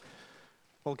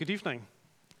Well, good evening.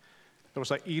 There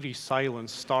was an eerie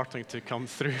silence starting to come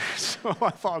through, so I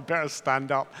thought I'd better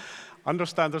stand up. I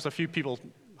understand there's a few people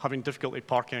having difficulty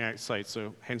parking outside,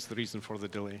 so hence the reason for the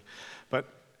delay. But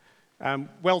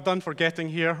well done for getting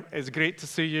here. It's great to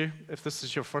see you. If this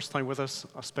is your first time with us,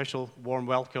 a special warm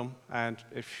welcome. And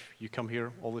if you come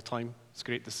here all the time, it's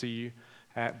great to see you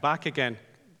back again.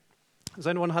 Has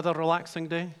anyone had a relaxing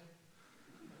day?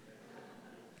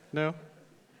 No?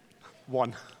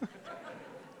 One.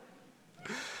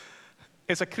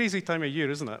 It's a crazy time of year,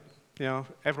 isn't it? You know,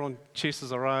 everyone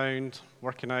chases around,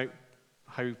 working out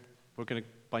how we're going to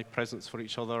buy presents for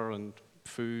each other and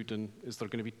food, and is there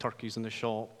going to be turkeys in the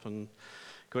shop, and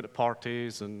go to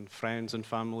parties and friends and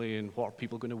family, and what are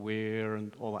people going to wear,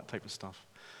 and all that type of stuff.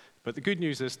 But the good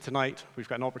news is tonight we've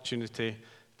got an opportunity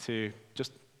to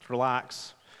just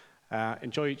relax,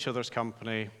 enjoy each other's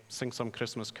company, sing some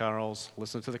Christmas carols,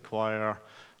 listen to the choir,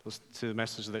 listen to the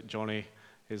message that Johnny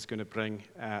is going to bring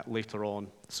later on.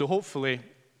 So hopefully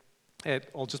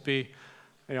it'll just be,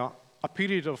 a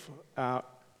period of,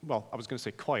 well, I was going to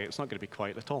say quiet. It's not going to be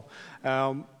quiet at all.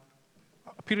 A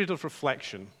period of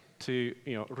reflection to,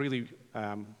 really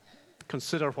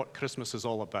consider what Christmas is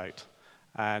all about.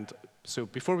 And so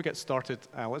before we get started,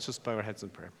 let's just bow our heads in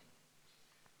prayer.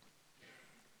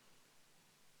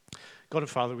 God and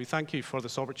Father, we thank you for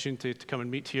this opportunity to come and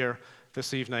meet here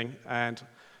this evening, and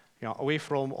away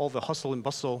from all the hustle and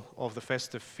bustle of the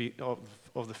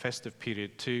festive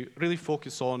period, to really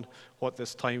focus on what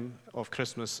this time of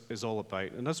Christmas is all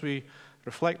about. And as we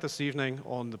reflect this evening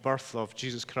on the birth of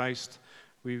Jesus Christ,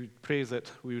 we pray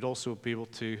that we would also be able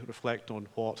to reflect on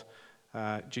what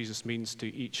Jesus means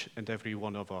to each and every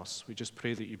one of us. We just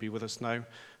pray that you be with us now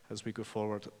as we go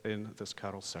forward in this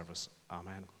carol service.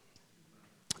 Amen.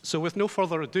 So with no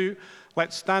further ado,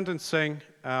 let's stand and sing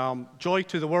Joy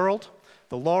to the World.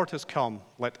 The Lord has come,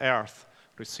 let earth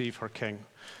receive her King.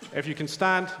 If you can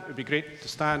stand, it would be great to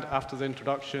stand after the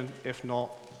introduction. If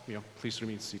not, please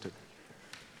remain seated.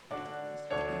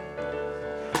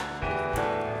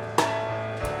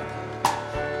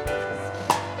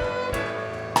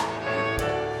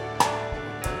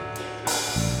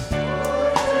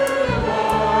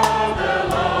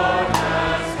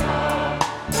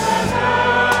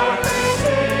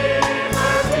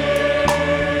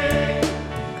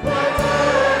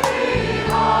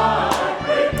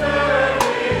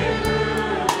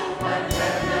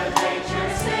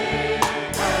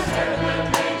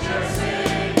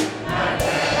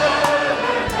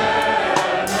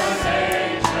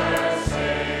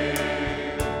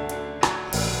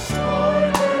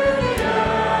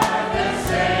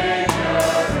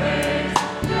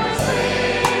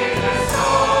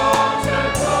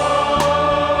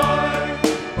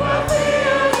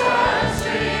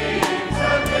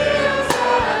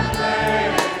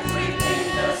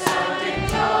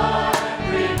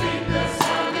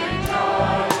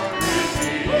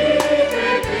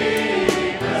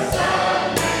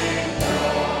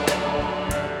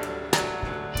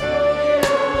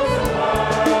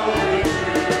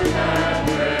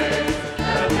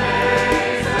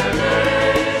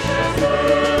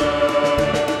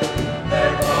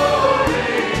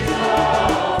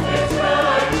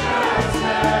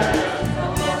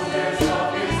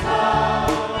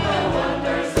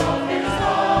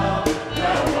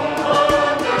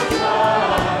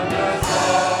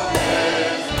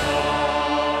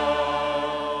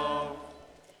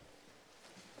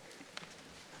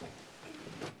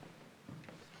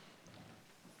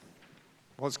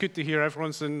 Well, it's good to hear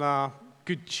everyone's in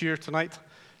good cheer tonight,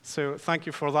 so thank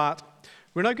you for that.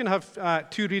 We're now going to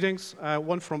have two readings,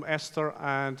 one from Esther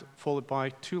and followed by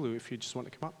Tulu, if you just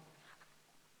want to come up.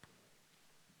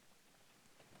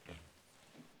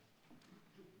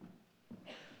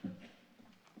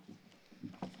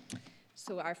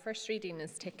 So our first reading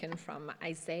is taken from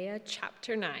Isaiah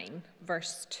chapter 9,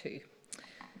 verse 2.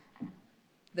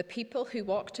 The people who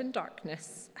walked in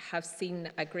darkness have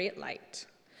seen a great light.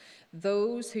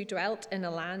 Those who dwelt in a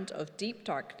land of deep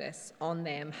darkness, on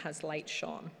them has light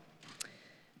shone.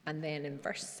 And then in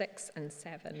verse 6 and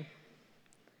 7.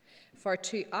 For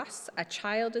to us a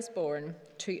child is born,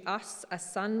 to us a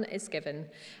son is given,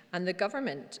 and the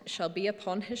government shall be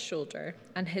upon his shoulder,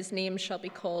 and his name shall be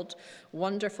called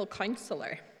Wonderful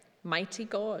Counselor, Mighty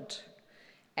God,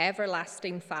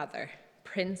 Everlasting Father,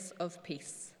 Prince of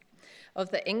Peace.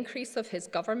 Of the increase of his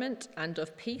government and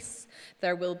of peace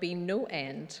there will be no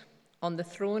end, on the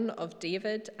throne of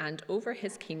David and over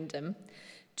his kingdom,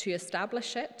 to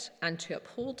establish it and to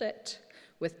uphold it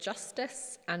with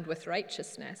justice and with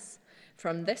righteousness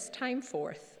from this time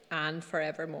forth and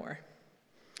forevermore.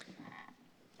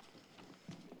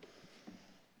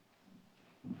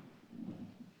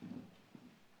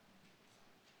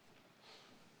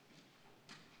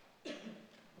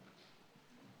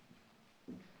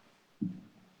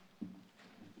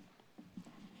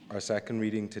 Our second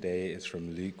reading today is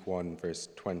from Luke 1, verse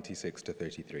 26 to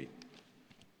 33.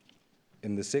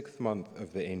 In the sixth month,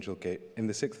 the angel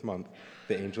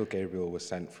Gabriel was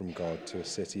sent from God to a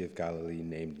city of Galilee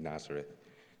named Nazareth,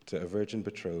 to a virgin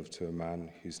betrothed to a man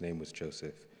whose name was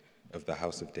Joseph, of the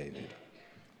house of David.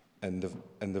 And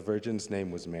the virgin's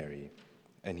name was Mary.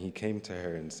 And he came to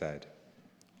her and said,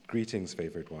 "Greetings,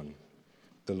 favored one,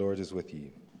 the Lord is with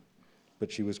you." But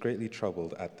she was greatly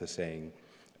troubled at the saying,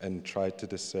 and tried to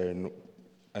discern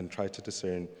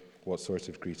what sort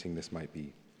of greeting this might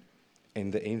be.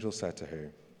 And the angel said to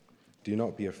her, "Do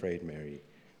not be afraid, Mary,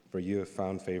 for you have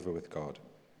found favor with God.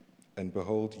 And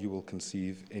behold, you will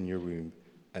conceive in your womb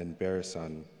and bear a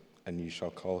son, and you shall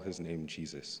call his name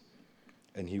Jesus.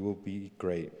 And he will be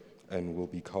great and will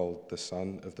be called the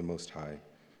Son of the Most High.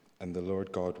 And the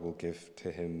Lord God will give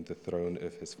to him the throne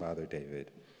of his father David.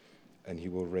 And he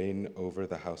will reign over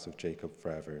the house of Jacob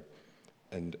forever,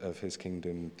 and of his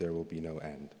kingdom there will be no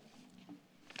end."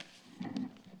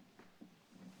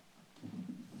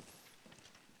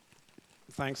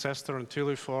 Thanks, Esther and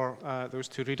Tulu, for those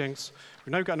two readings.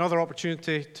 We've now got another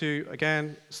opportunity to,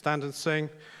 again, stand and sing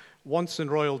Once in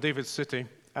Royal David City.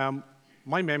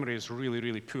 My memory is really,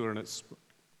 really poor, and it's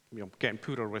getting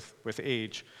poorer with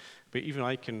age. But even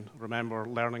I can remember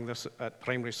learning this at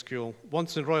primary school.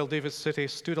 Once in Royal David City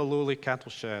stood a lowly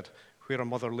cattle shed, where a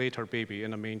mother laid her baby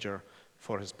in a manger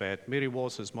for his bed. Mary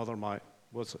was his mother,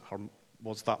 was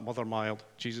that mother mild,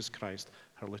 Jesus Christ,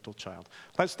 her little child.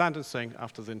 Let's stand and sing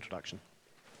after the introduction.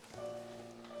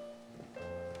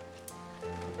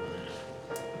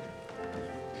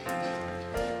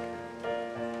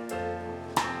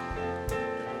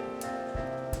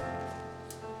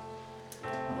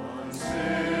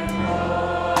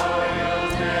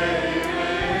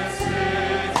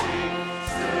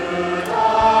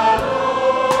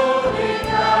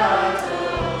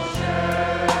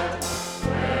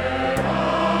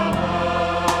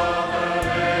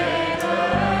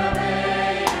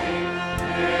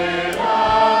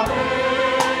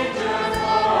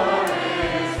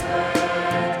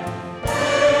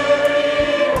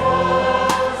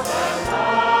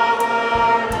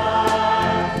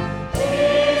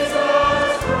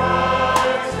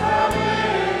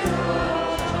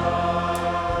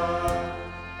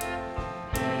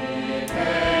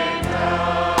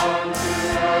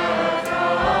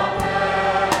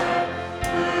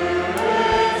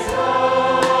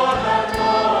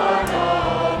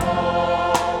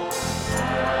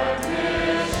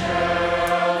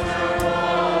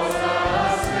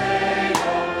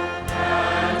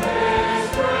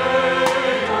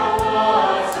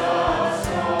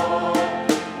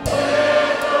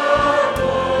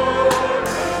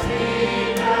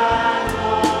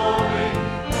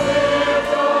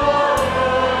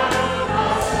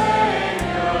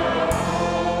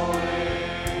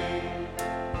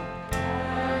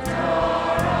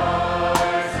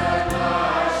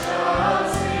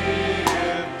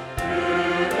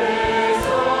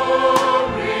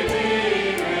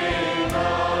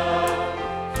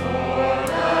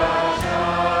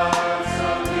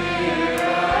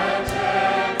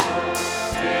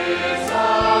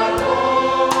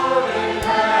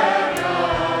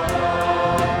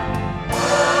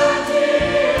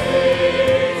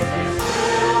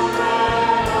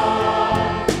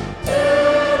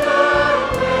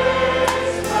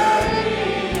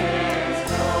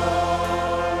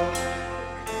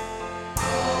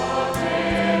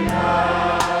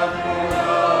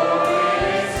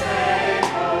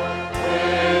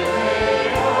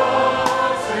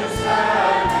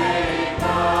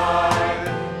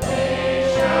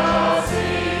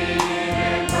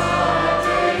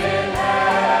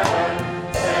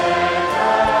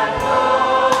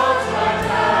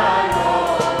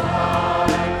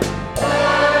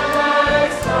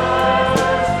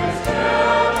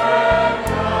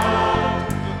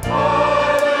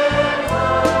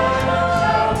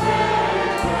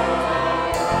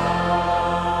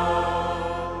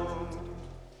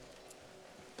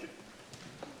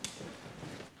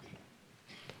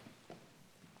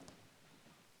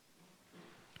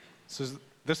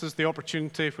 This is the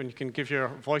opportunity when you can give your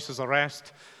voices a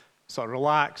rest, sort of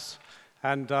relax,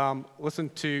 and listen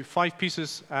to 5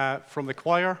 pieces from the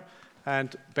choir,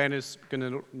 and Ben is going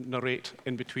to narrate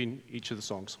in between each of the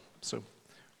songs. So,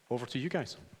 over to you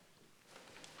guys.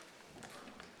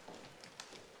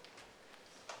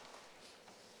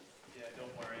 Yeah,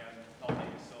 don't worry, I'm not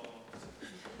making solos.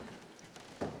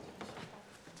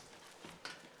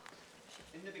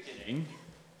 In the beginning,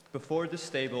 before the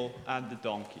stable and the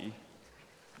donkey,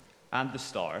 and the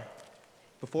star,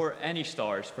 before any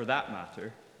stars for that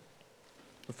matter,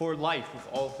 Before life with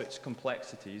all of its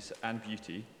complexities and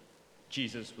beauty,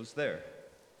 Jesus was there.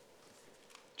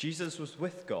 Jesus was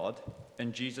with God,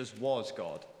 and Jesus was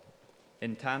God,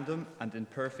 in tandem and in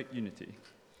perfect unity.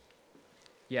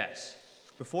 Yes,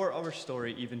 before our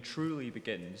story even truly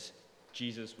begins,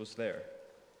 Jesus was there.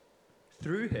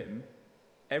 Through him,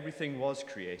 everything was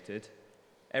created,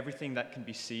 everything that can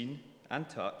be seen and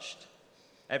touched,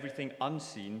 everything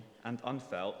unseen and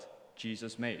unfelt,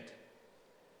 Jesus made.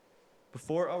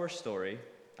 Before our story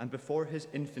and before his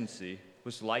infancy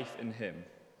was life in him,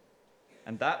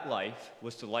 and that life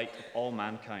was the light of all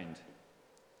mankind.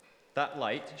 That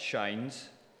light shines,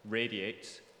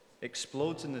 radiates,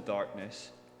 explodes in the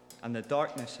darkness, and the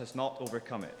darkness has not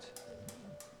overcome it.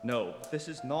 No, this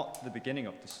is not the beginning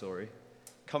of the story.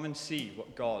 Come and see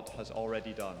what God has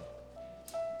already done.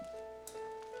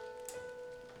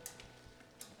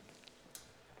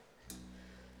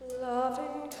 Love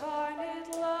incarnate,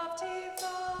 love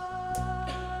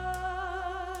divine,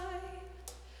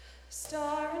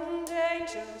 star and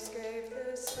angels gave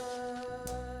the sign.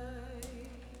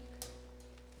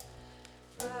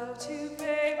 Bow to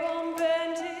babe on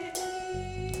bended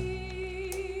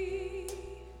knee,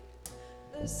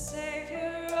 the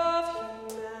Savior of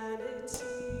humanity.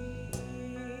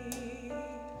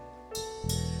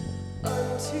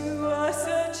 Unto us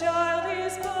a child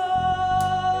is born.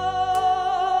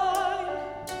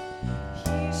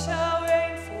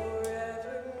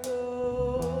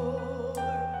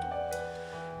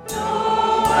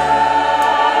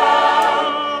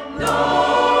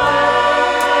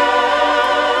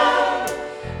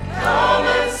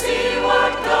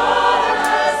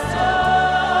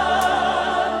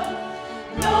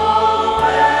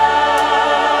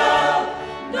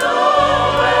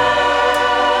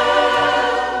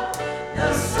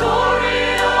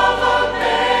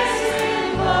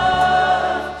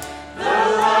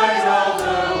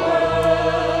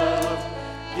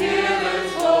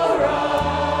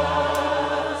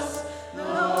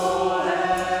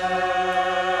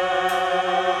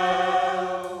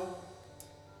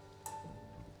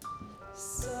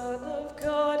 Son of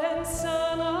God and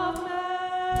Son of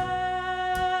Man,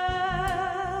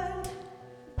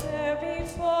 there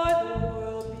before the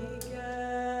world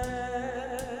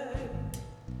began.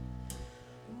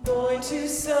 Born to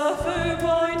suffer,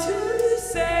 born to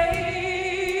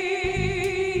save,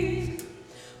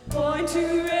 born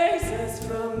to raise us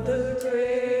from the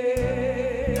grave.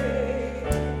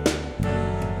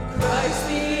 Christ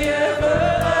the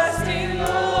everlasting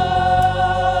Lord,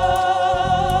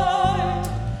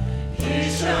 he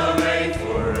shall reign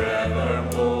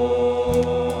forevermore.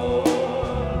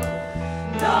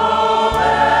 Noel,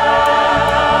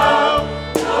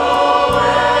 Noel,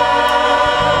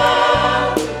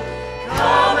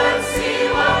 come and see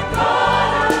what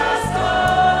God has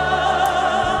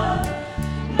done.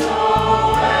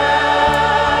 Noel,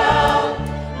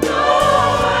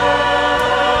 Noel,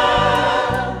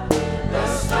 the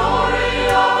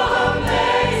story of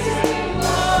amazing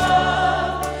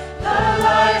love, the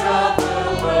light of the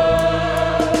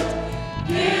world,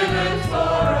 given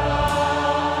for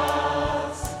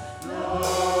us.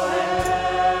 Noel.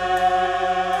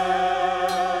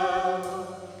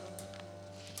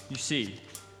 You see,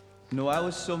 Noel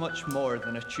is so much more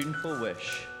than a tuneful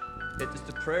wish. It is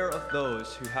the prayer of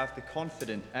those who have the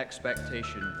confident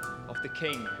expectation of the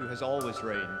King who has always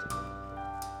reigned.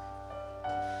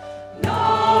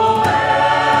 Come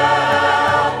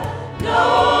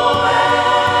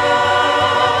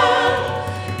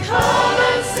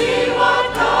and see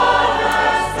what God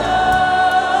has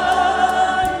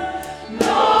done.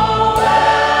 Noel,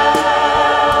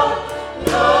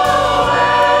 Noel,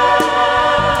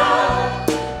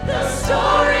 the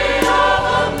story of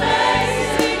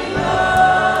amazing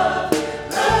love,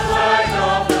 the light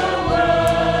of the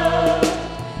world,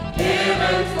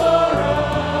 given for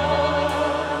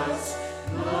us.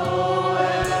 Noel.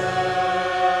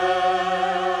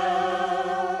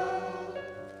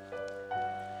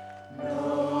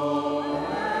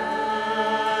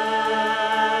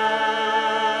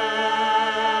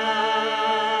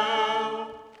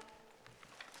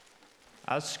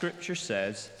 As Scripture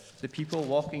says, the people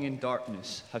walking in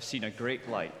darkness have seen a great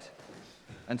light.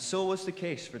 And so was the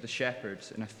case for the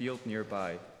shepherds in a field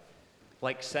nearby.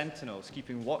 Like sentinels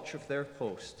keeping watch of their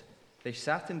post, they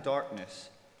sat in darkness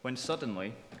when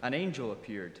suddenly an angel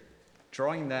appeared,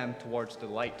 drawing them towards the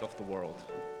light of the world.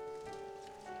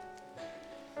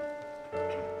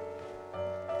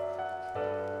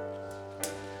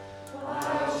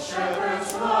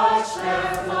 Shepherds watch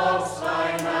their flocks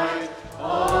by night,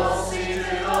 all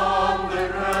seated on the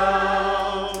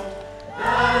ground.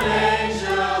 An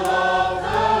angel of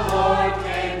the Lord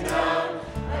came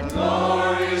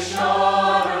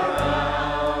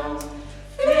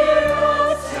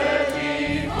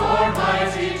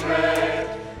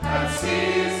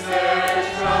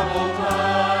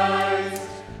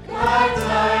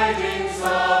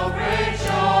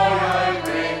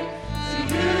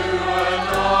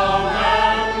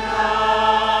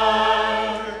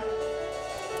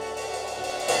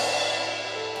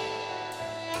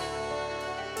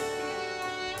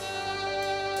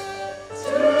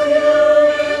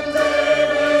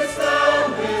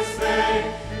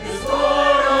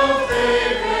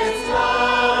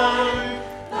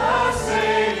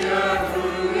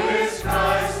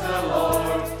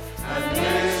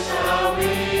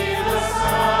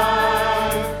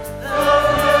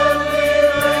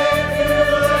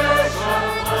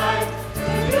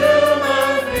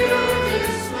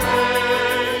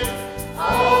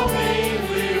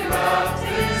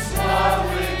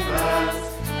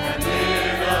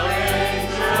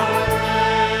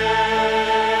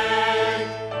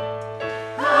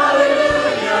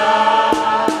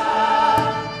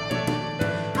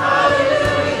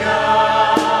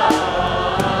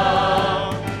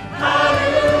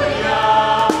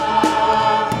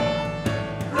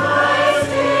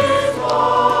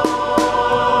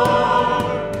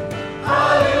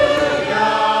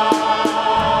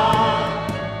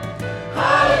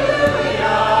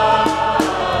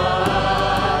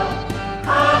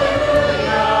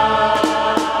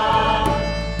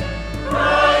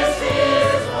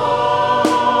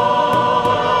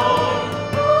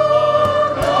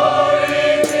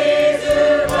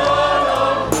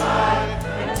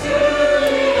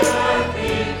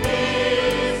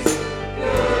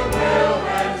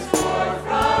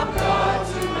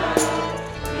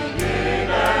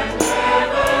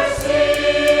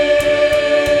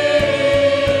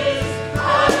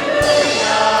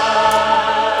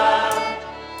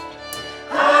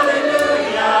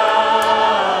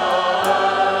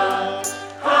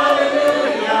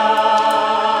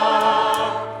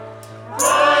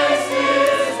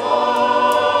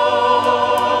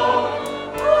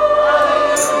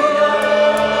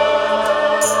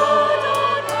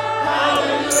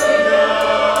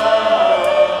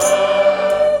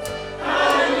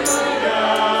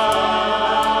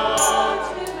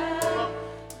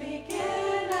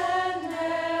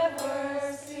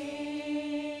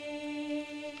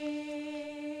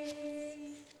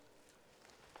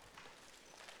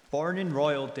Born in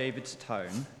royal David's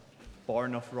town,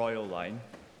 born of royal line,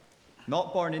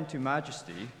 not born into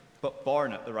majesty, but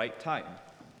born at the right time.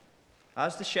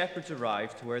 As the shepherds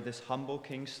arrived to where this humble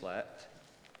king slept,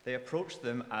 they approached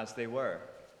them as they were.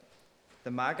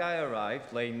 The Magi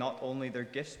arrived, laying not only their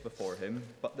gifts before him,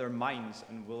 but their minds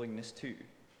and willingness too.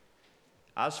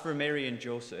 As for Mary and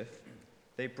Joseph,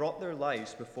 they brought their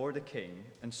lives before the king,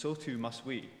 and so too must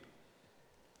we.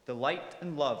 The light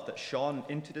and love that shone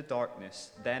into the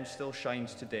darkness then still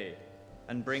shines today,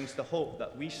 and brings the hope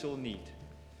that we so need.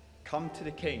 Come to the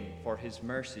king, for his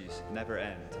mercies never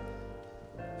end.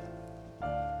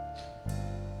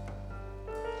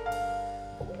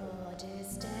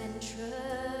 Modest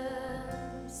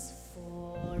entrance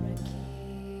for a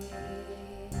king,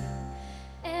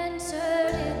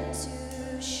 entered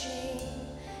into shame,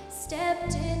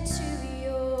 stepped into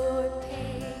your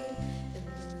pain,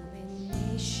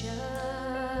 illumination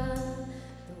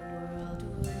the world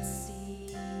would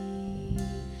see,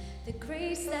 the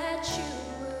grace that you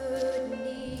would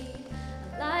need,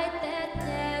 a light that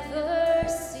never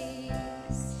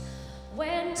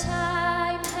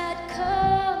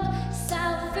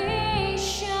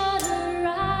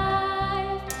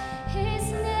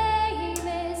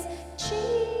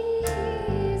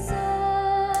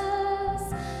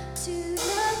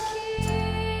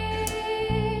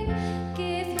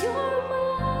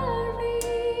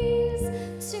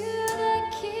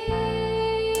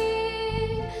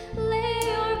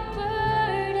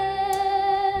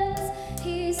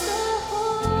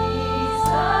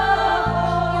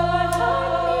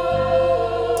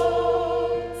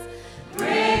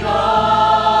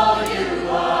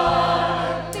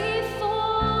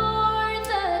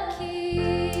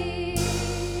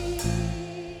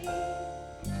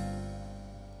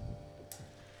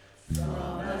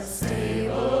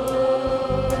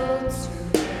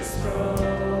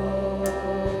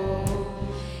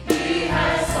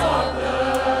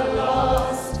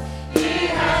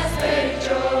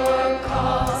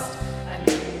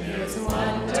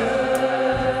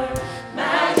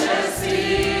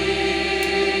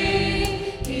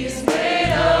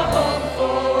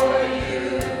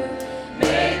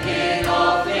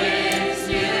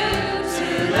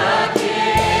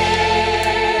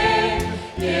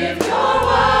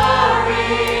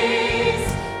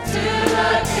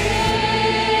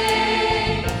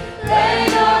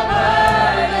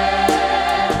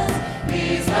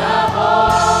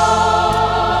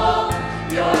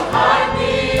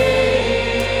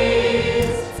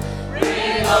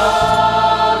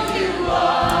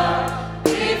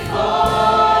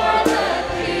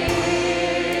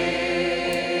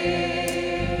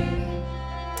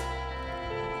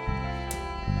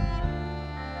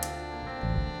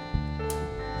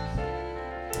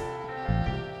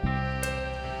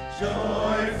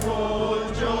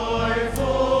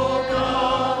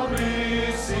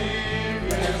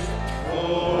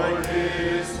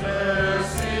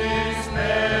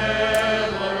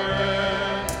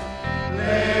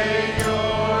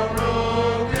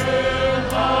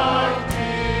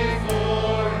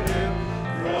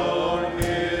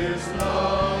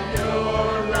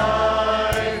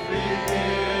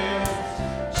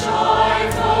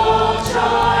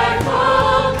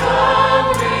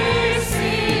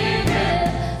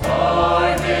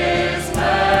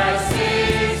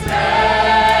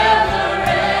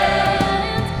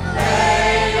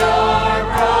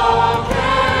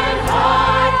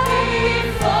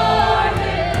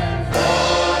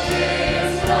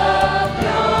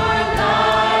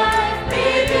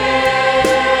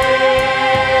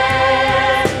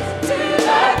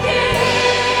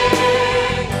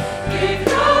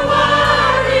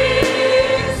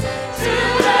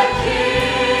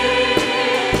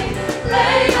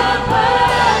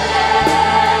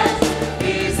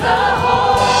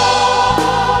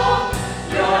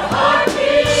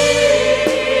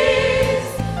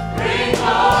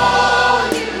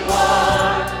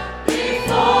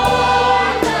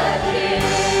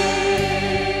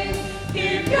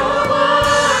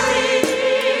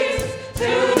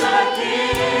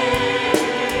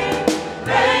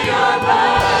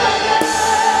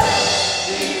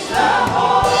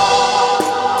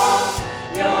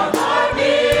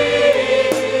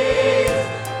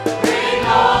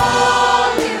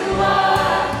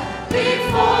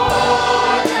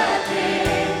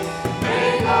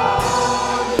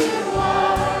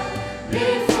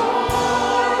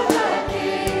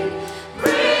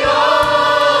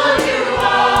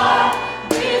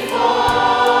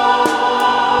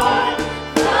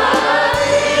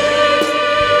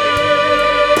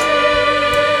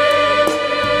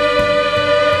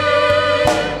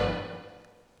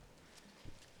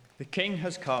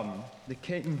has come, the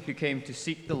King who came to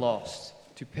seek the lost,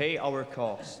 to pay our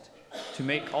cost, to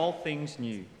make all things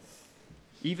new.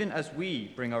 Even as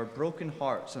we bring our broken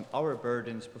hearts and our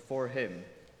burdens before him,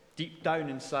 deep down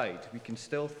inside, we can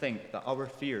still think that our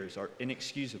fears are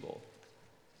inexcusable.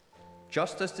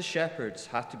 Just as the shepherds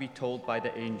had to be told by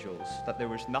the angels that there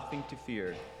was nothing to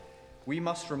fear, we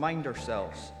must remind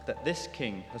ourselves that this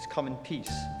King has come in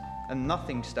peace, and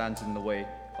nothing stands in the way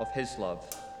of his love.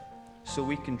 So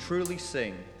we can truly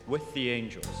sing with the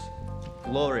angels,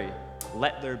 "Glory,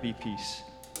 let there be peace."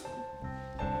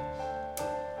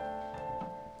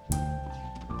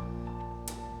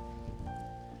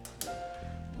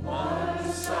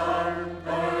 One star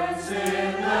burns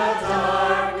in the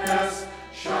darkness,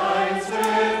 shines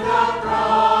with the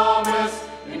promise,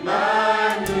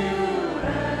 Emmanuel.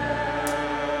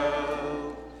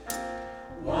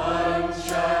 One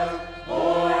child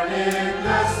born in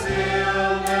the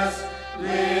stillness,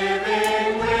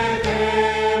 living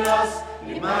within us,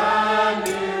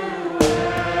 Emmanuel.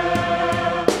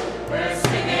 We're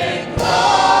singing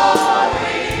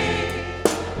glory,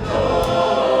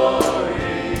 glory.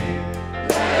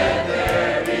 Let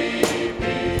there be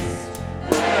peace,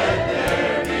 let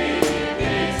there be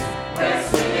peace. We're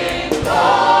singing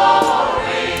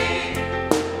glory,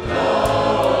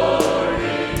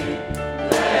 glory.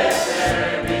 Let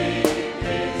there be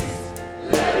peace,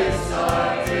 let it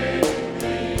start in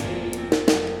me.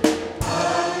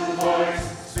 One voice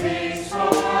speaks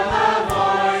for the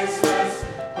voiceless,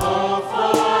 hope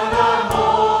for the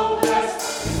hopeless,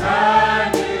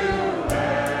 Emmanuel.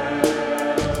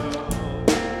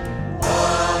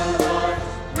 One Lord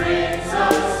brings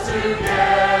us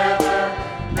together,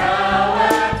 now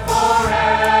and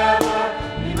forever,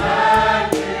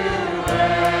 Emmanuel.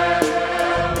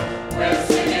 We're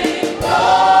singing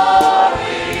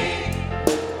glory,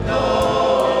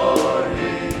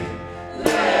 glory.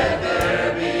 Let there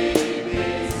be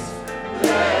peace,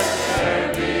 let there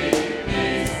be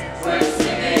peace. We're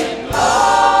singing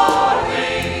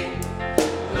glory,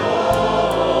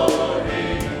 glory.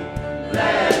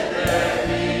 Let there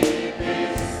be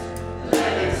peace,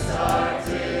 let it start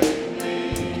in me.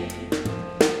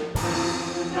 Do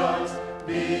not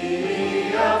be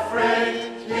afraid,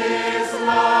 his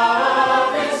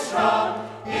love is strong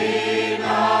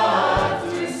enough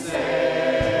to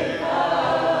save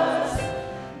us.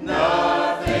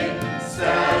 Nothing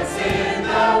stands in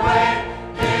the way,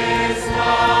 his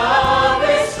love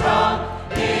is strong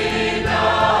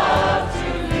enough to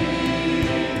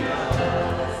lead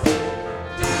us.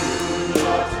 Do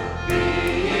not be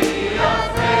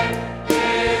afraid,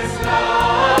 his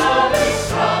love is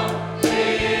strong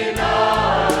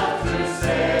enough to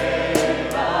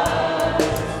save us.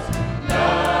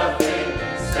 Nothing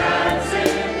stands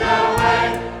in the way,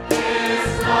 his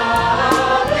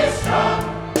love is strong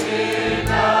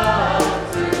enough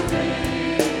to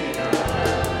lead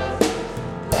us.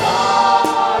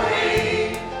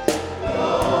 Glory,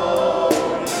 glory.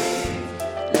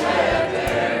 Let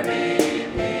there be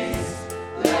peace,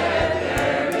 let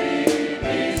there be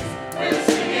peace. We're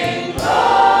singing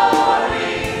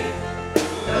glory,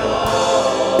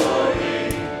 glory.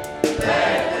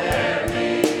 Let there be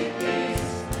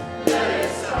peace, let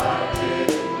it start in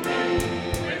me.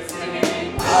 We're singing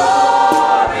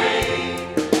glory,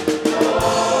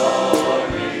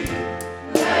 glory.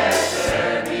 Let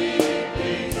there be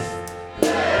peace,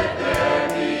 let there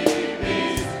be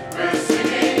peace. We're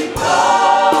singing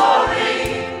glory,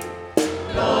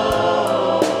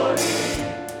 glory.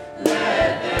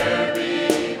 Let there be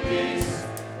peace,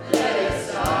 let it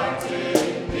start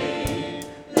in me.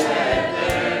 Let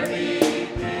there be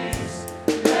peace,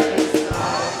 let it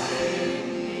start in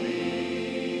me.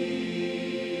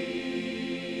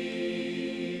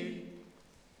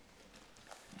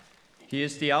 He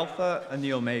is the Alpha and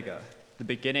the Omega, the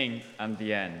beginning and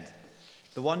the end,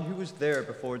 the one who was there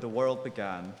before the world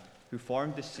began, who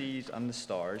formed the seas and the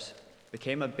stars,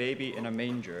 became a baby in a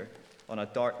manger on a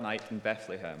dark night in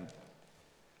Bethlehem.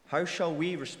 How shall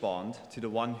we respond to the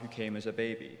one who came as a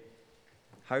baby?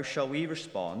 How shall we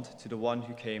respond to the one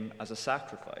who came as a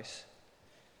sacrifice?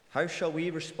 How shall we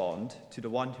respond to the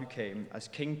one who came as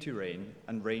King to reign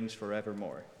and reigns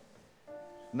forevermore?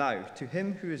 Now, to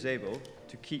him who is able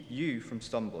to keep you from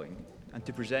stumbling and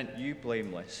to present you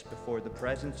blameless before the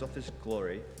presence of his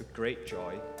glory with great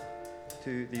joy,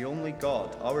 to the only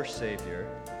God, our Savior,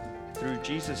 through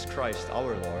Jesus Christ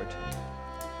our Lord,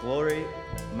 glory,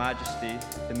 majesty,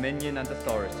 dominion, and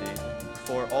authority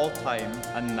for all time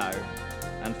and now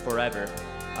and forever.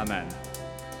 Amen.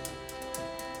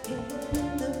 In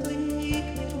the bleak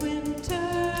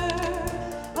midwinter,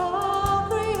 all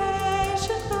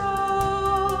creation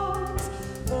groans.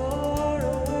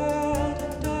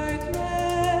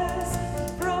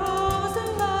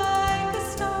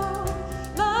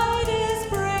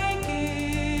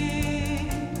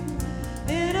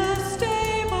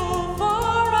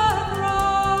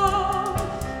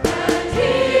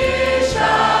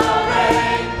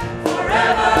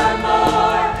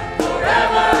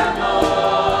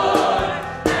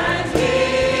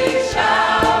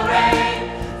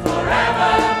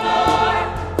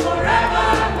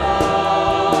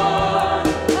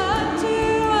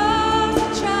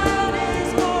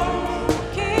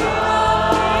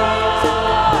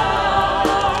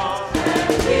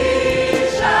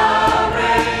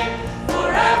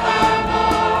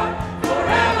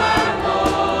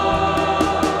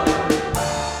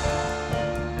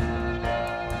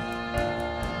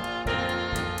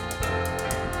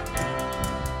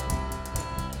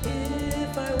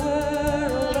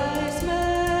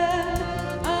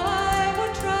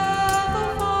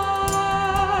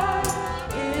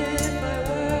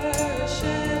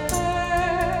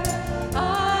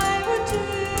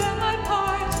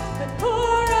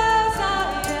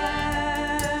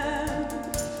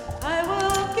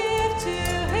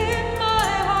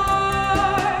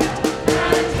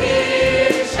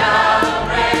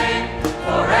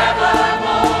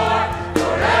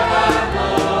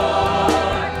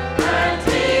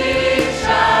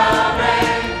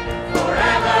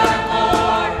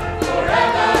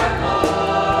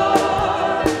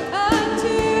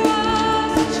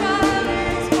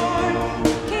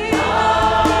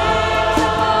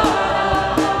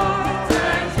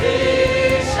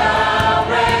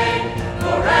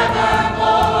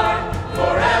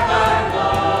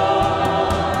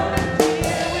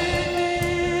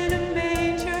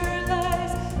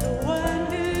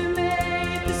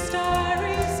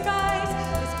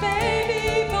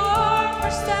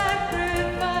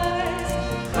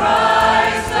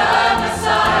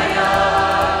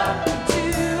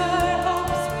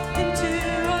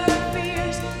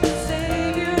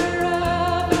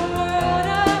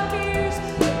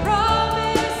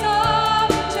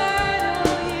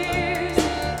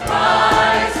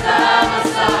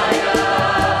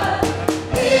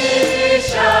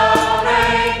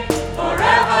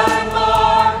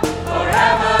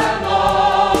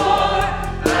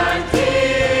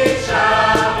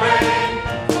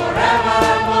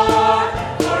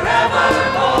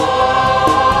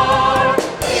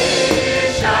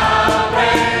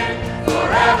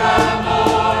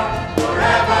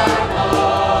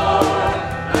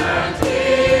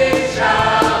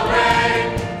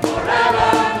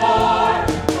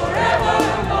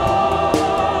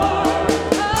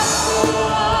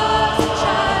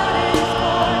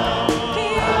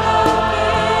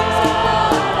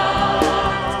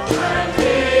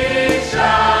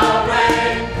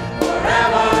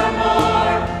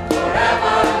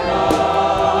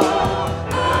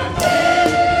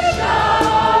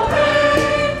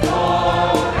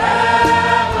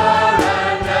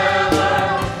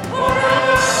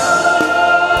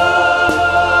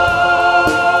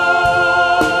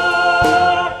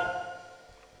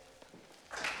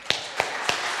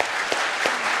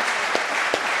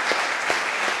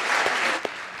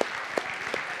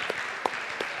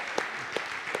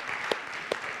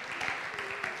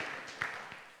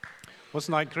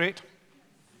 Wasn't that great?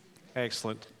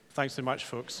 Excellent. Thanks so much,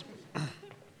 folks.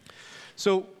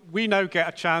 So we now get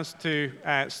a chance to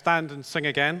stand and sing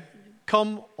again.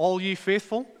 Come, all ye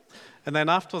faithful. And then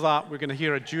after that, we're going to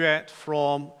hear a duet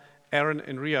from Erin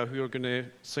and Ria, who are going to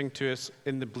sing to us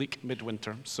in the bleak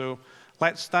midwinter. So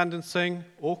let's stand and sing,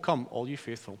 Oh, come, all ye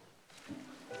faithful.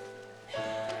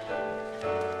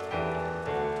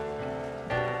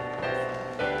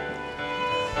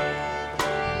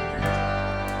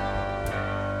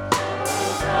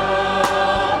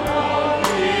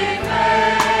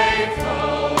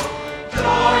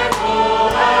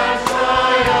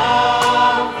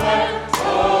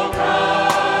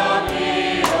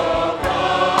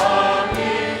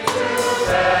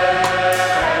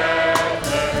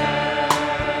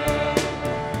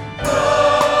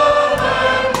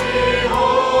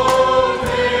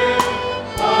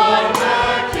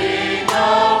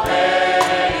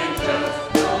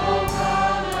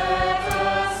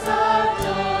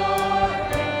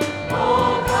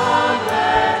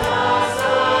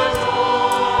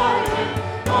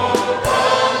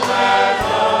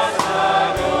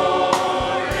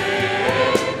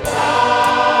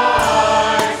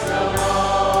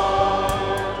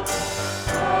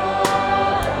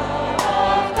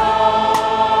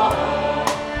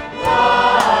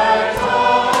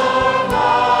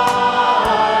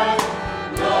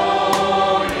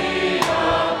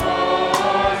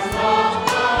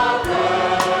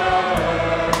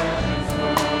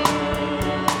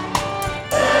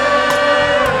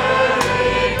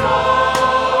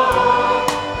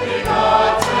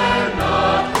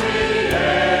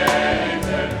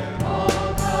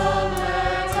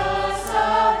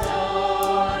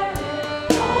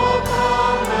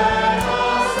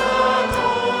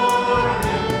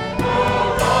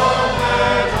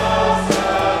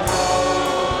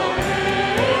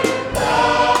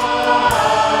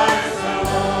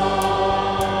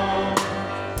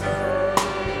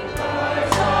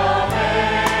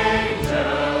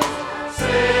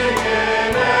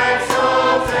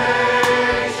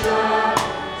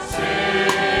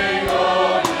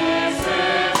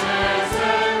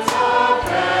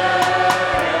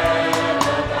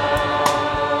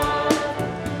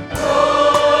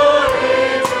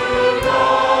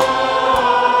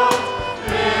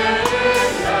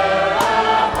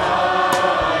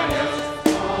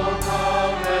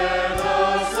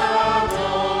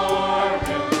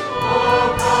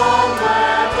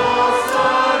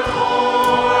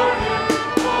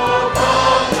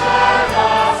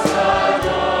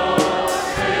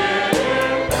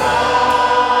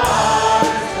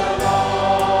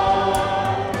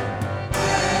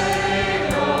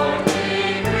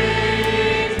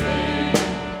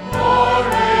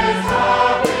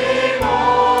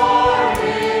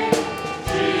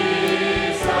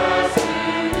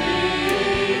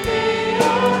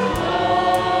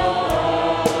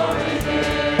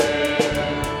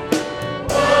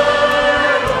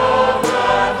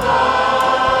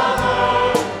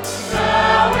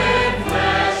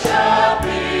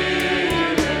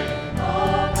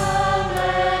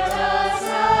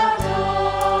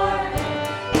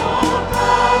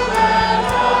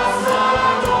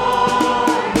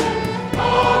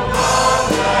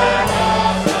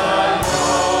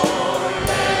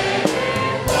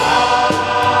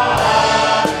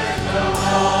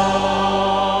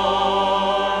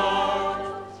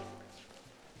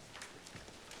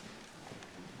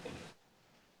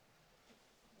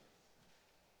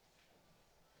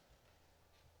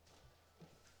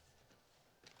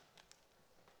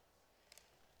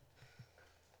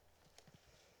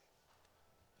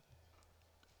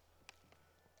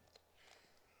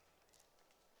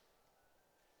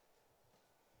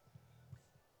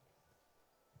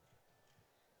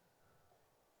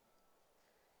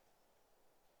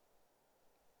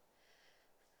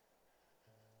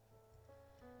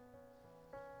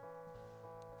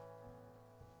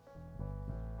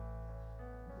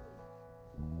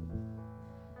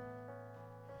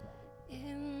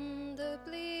 In the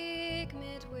bleak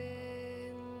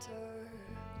midwinter,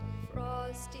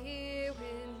 frosty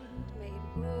wind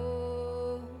made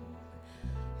moan.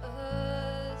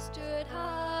 Earth stood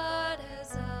hard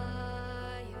as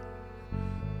Zion,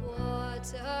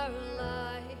 water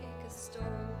like a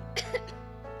stone.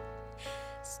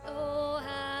 Snow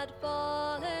had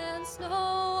fallen, snow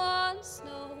on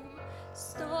snow,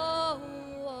 snow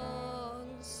on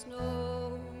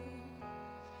snow.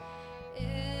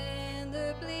 In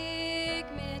the bleak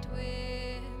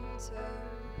midwinter,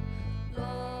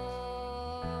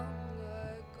 long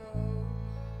ago.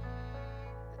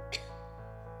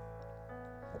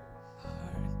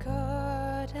 Our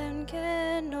garden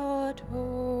cannot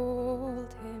hold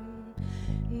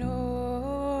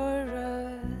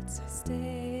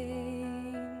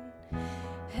sustain,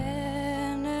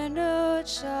 and an earth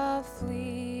shall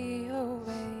flee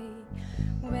away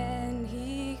when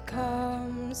he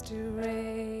comes to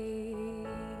reign.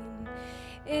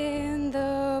 In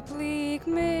the bleak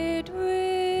midwinter,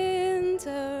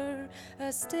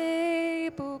 a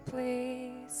stable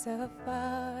place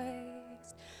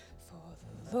sufficed for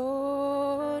the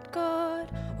Lord God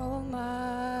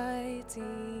Almighty,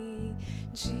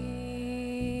 Jesus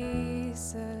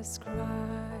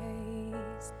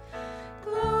Christ.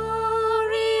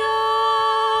 Gloria,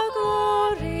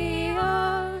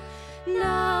 Gloria,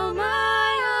 now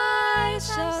my eyes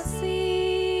shall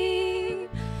see.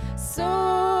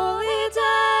 Soli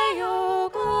Deo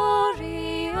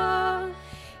Gloria,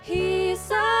 He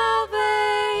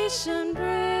salvation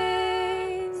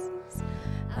brings,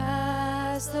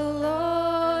 as the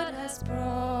Lord has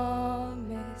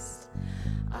promised,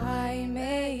 I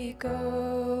may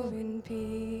go in peace.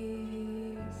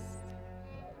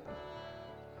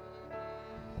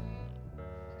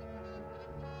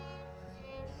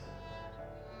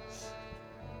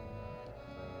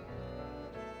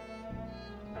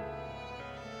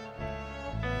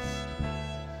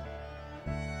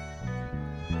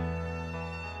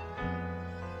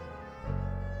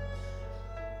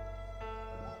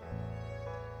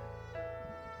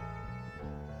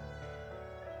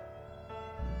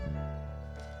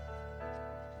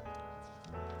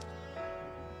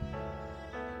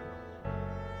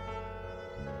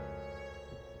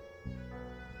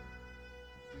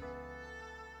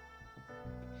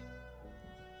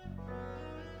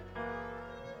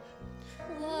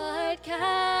 What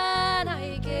can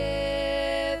I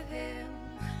give him,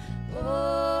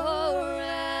 poor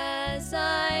as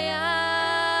I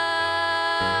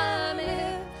am?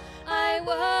 If I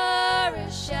were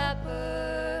a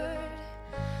shepherd,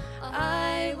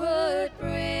 I would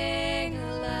bring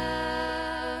a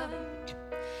lamb.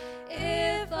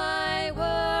 If I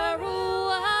were a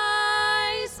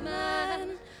wise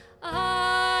man,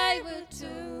 I would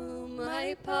do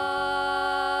my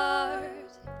part.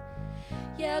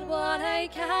 Yet what I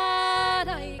can,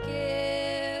 I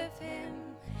give him,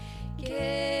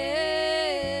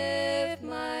 give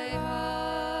my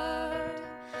heart.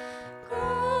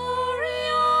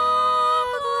 Gloria,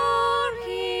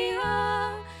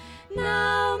 Gloria,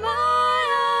 now my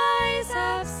eyes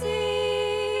have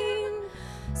seen.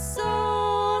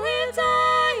 Soli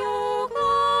Deo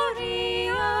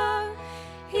Gloria,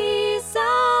 His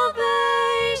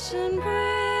salvation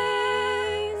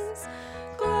brings.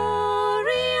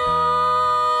 Gloria,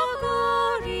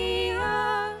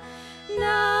 Gloria,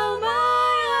 now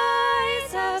my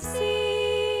eyes have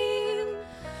seen.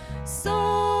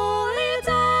 Soli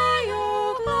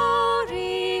Deo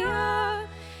Gloria,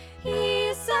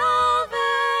 His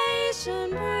salvation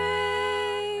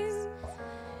brings.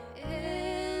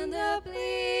 In the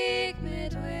bleak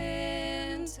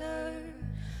midwinter,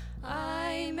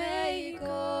 I may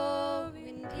go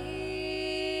in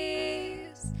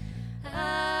peace,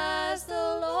 as the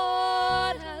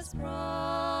Lord has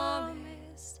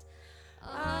promised,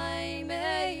 I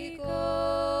may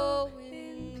go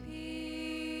in peace.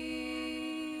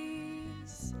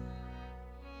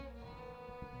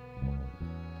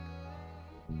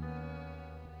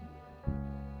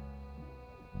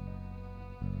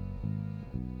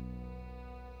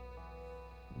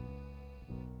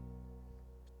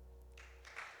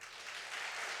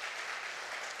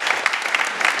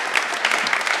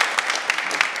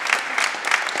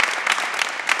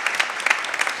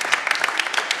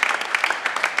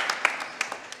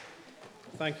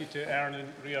 Thank you to Aaron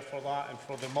and Ria for that, and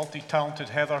for the multi-talented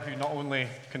Heather, who not only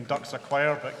conducts a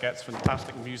choir, but gets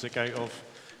fantastic music out of...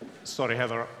 Sorry,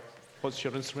 Heather, what's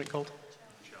your instrument called?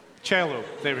 Cello.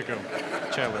 There we go.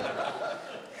 Cello.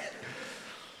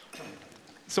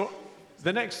 So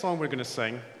the next song we're going to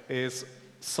sing is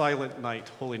Silent Night,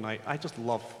 Holy Night. I just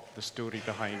love the story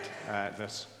behind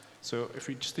this. So if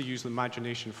we just to use the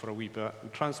imagination for a wee bit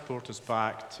and transport us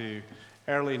back to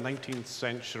early 19th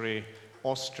century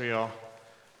Austria.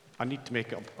 I need to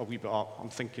make it a wee bit up.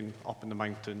 I'm thinking up in the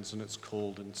mountains and it's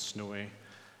cold and snowy.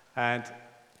 And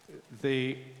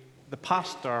the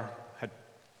pastor had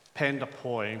penned a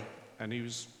poem and he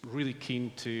was really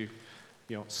keen to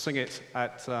sing it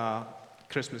at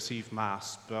Christmas Eve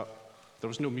Mass, but there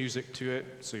was no music to it,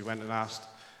 so he went and asked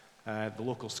the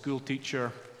local school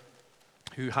teacher,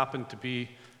 who happened to be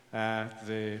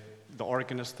the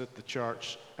organist at the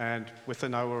church, and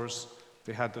within hours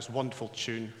they had this wonderful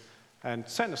tune. And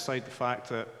setting aside the fact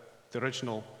that the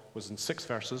original was in 6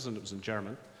 verses and it was in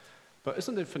German, but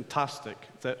isn't it fantastic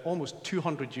that almost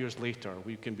 200 years later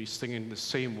we can be singing the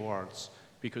same words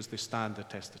because they stand the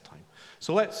test of time.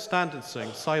 So let's stand and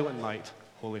sing Silent Night,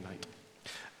 Holy Night.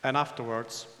 And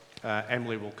afterwards,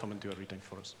 Emily will come and do a reading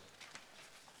for us.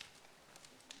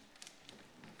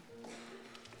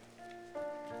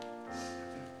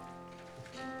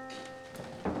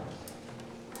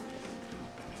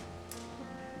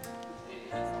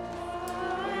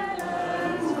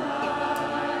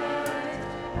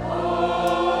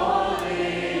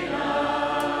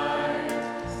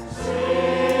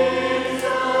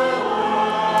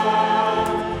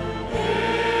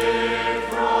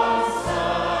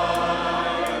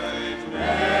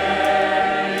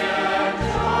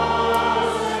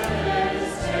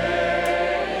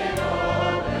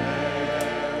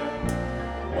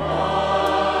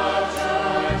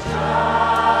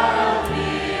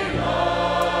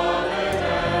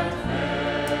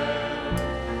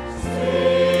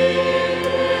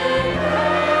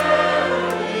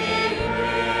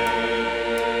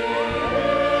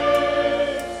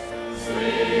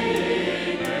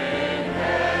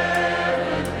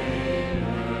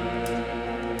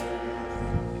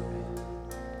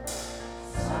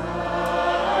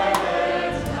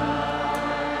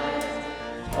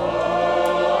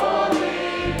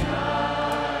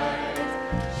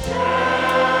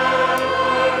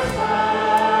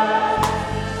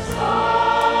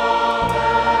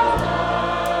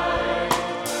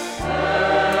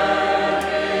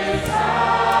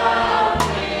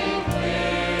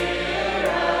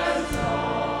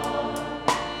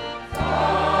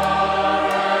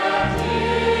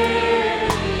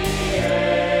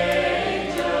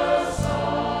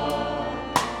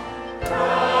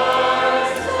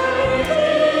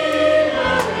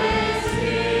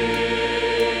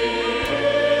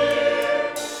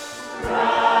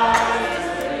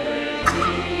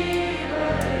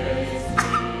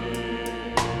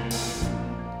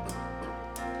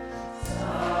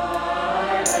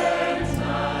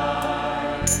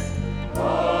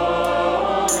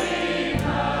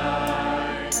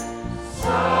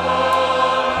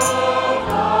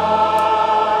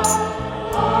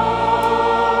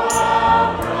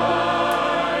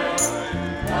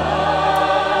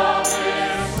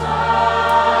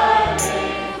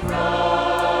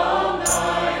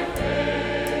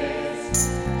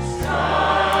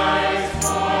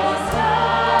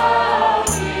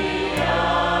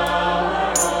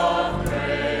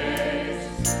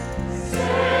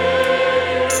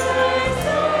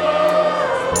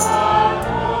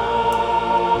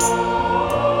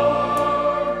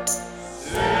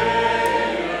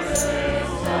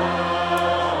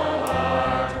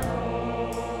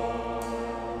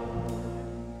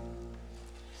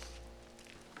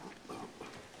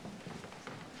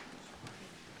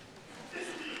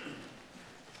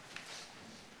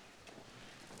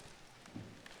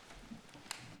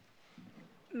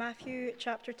 Matthew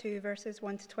chapter 2, verses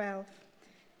 1 to 12.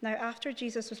 Now after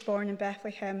Jesus was born in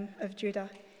Bethlehem of Judah,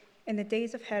 in the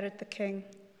days of Herod the king,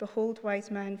 behold,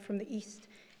 wise men from the east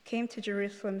came to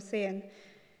Jerusalem, saying,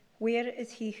 Where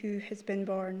is he who has been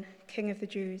born, King of the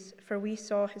Jews? For we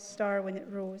saw his star when it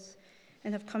rose,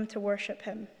 and have come to worship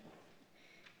him.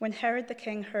 When Herod the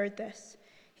king heard this,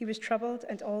 he was troubled,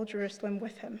 and all Jerusalem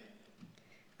with him.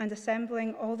 And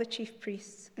assembling all the chief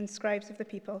priests and scribes of the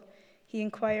people, he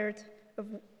inquired of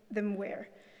them where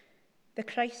the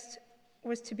Christ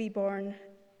was to be born.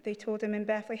 They told him, in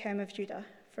Bethlehem of Judah,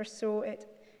 for so it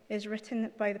is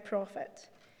written by the prophet.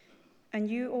 And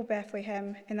you, O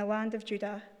Bethlehem, in the land of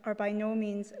Judah, are by no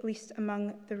means least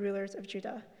among the rulers of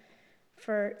Judah.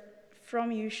 For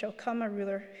from you shall come a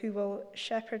ruler who will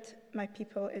shepherd my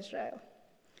people Israel.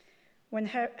 When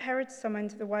Herod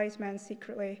summoned the wise men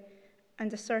secretly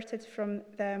and asserted from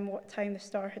them what time the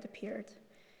star had appeared,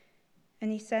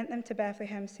 and he sent them to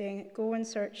Bethlehem, saying, Go and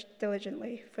search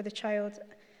diligently for the child,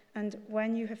 and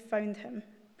when you have found him,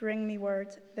 bring me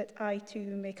word that I too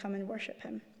may come and worship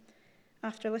him.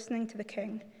 After listening to the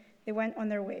king, they went on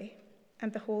their way,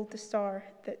 and behold, the star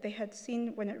that they had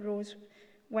seen when it rose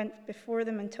went before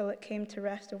them until it came to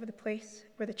rest over the place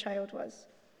where the child was.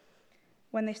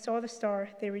 When they saw the star,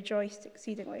 they rejoiced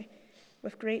exceedingly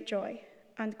with great joy,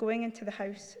 and going into the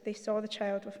house, they saw the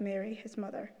child with Mary, his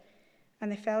mother,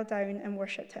 and they fell down and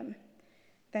worshipped him.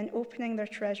 Then opening their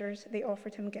treasures, they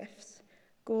offered him gifts,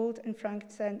 gold and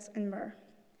frankincense and myrrh.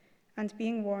 And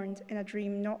being warned in a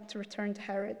dream not to return to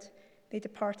Herod, they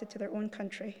departed to their own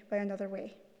country by another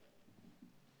way.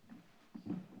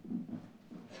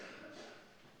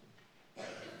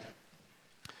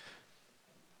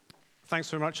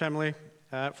 Thanks very much, Emily,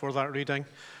 for that reading.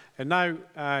 And now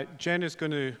Jen is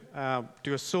going to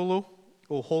do a solo,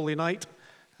 O Holy Night,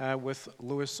 with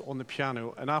Lewis on the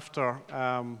piano. And after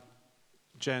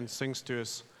Jen sings to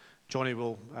us, Johnny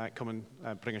will come and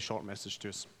bring a short message to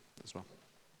us as well.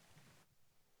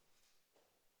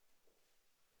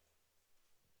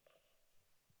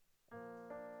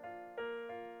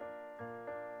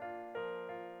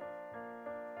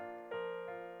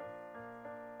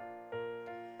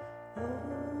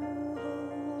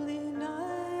 Holy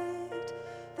night,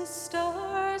 the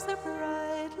stars are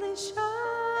brightly shining.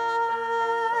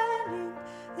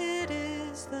 It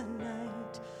is the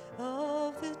night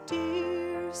of the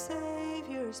dear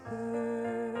Savior's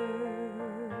birth.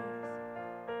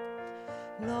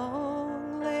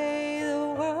 Long lay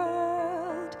the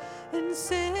world in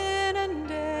sin and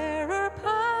error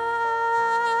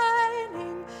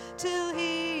pining, till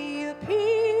he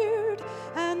appeared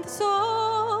and the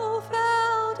soul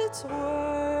felt its worth.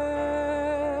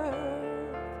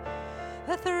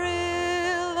 A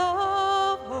thrill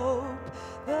of hope,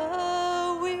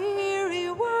 the weary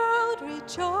world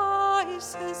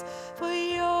rejoices, for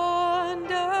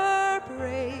yonder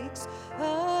breaks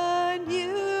a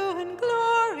new and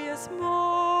glorious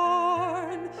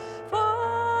morn. Fall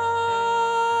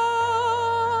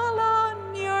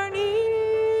on your knees,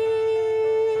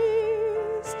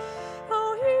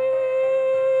 oh,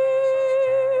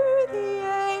 hear the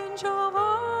angel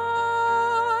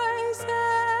voices,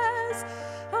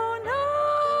 oh,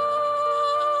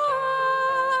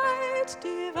 night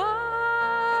divine,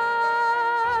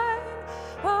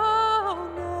 oh,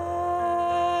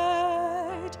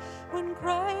 night when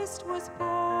Christ was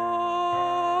born,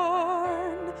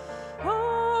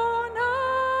 oh,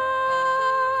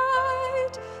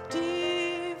 night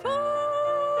divine,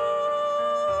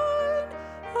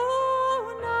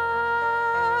 oh,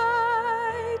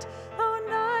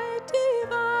 night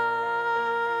divine.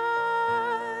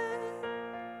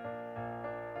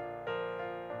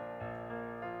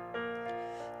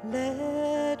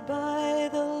 Led by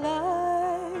the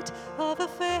light of a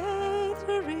faith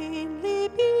serenely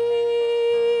beaming,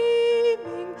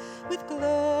 with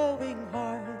glowing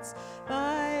hearts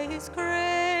by his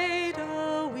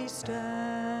cradle we stand.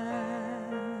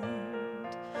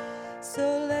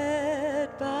 So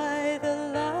led by the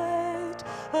light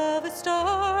of a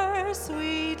star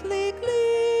sweetly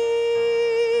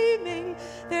gleaming,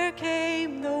 there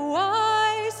came the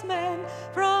wise men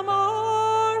from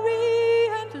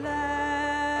Orient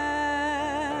land.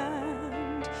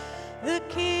 The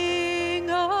King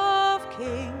of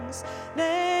Kings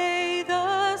lay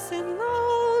thus in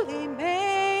lowly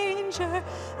manger,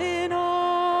 in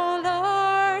all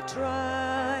our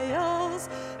trials,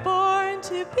 born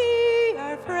to be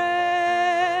our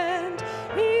friend.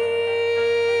 He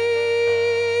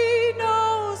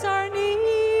knows our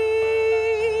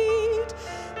need,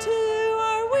 to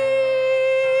our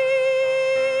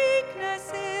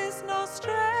weakness is no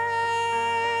stranger.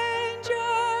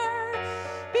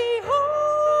 Behold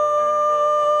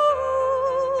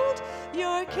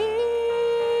your King,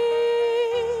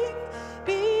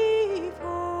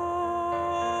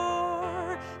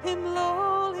 before him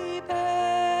lowly bend.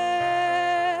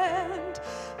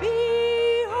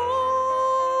 Behold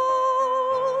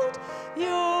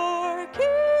your King,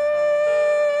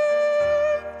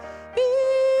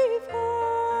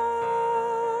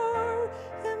 before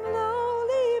him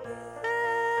lowly bend.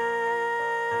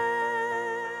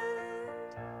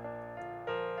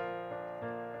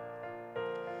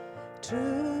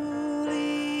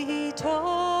 Truly he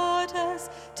taught us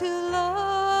to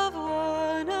love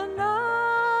one another.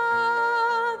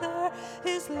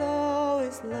 His law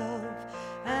is love,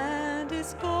 and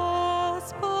his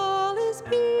gospel is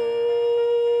peace.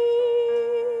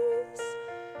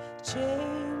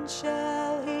 Chains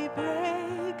shall he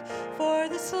break, for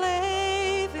the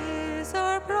slave is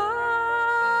our brother,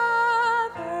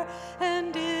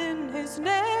 and in his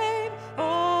name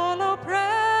all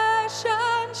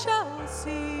oppression shall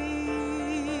cease.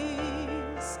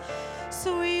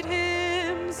 Sweet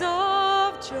hymns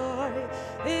of joy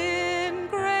in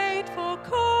grateful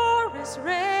chorus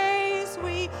raise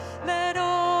we, let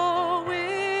all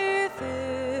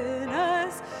within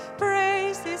us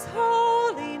praise his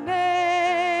holy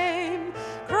name.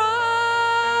 Christ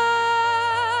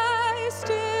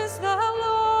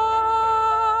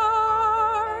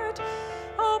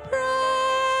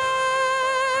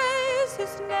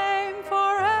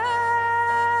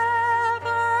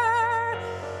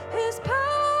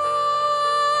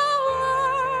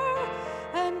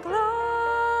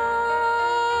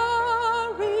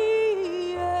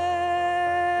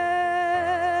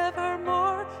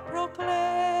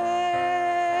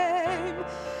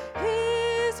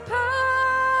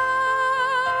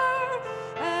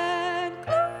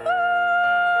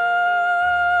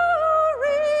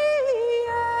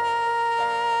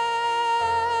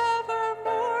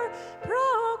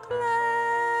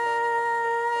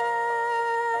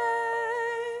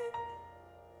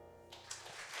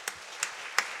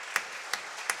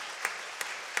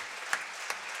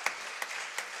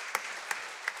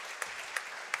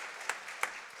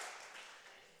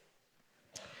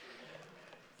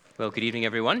Well, good evening,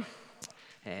 everyone.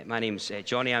 My name's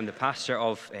Johnny. I'm the pastor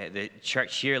of the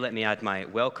church here. Let me add my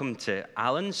welcome to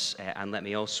Alan's, and let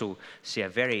me also say a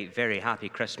very, very happy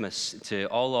Christmas to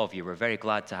all of you. We're very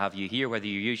glad to have you here, whether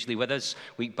you're usually with us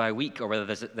week by week or whether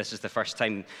this is the first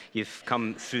time you've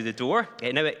come through the door.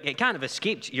 Now, it can't have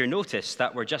escaped your notice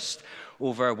that we're just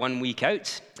over 1 week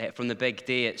out from the big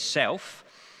day itself.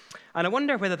 And I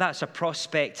wonder whether that's a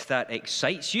prospect that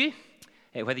excites you,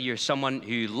 whether you're someone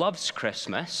who loves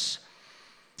Christmas,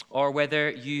 or whether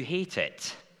you hate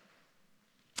it.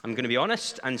 I'm going to be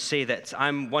honest and say that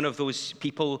I'm one of those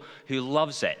people who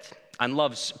loves it and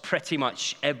loves pretty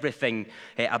much everything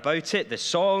about it. The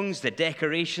songs, the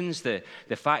decorations, the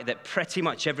fact that pretty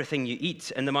much everything you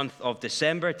eat in the month of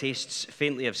December tastes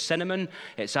faintly of cinnamon.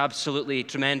 It's absolutely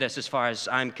tremendous as far as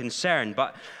I'm concerned.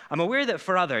 But I'm aware that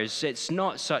for others, it's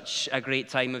not such a great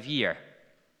time of year.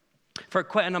 For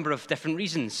quite a number of different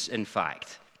reasons, in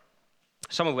fact.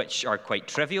 Some of which are quite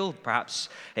trivial. Perhaps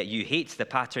you hate the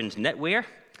patterned knitwear,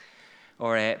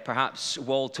 or perhaps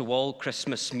wall-to-wall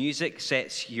Christmas music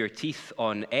sets your teeth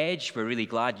on edge. We're really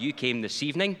glad you came this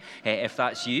evening, if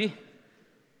that's you.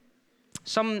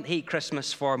 Some hate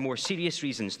Christmas for more serious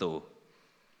reasons, though.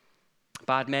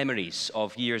 Bad memories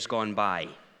of years gone by.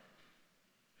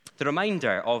 The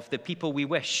reminder of the people we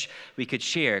wish we could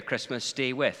share Christmas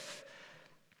Day with,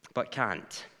 but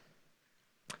can't.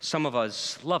 Some of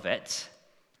us love it.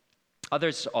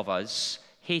 Others of us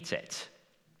hate it.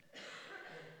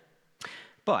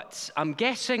 But I'm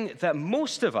guessing that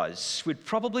most of us would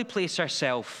probably place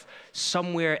ourselves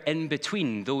somewhere in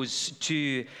between those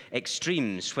two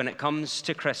extremes when it comes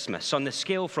to Christmas, on the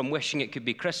scale from wishing it could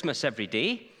be Christmas every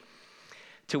day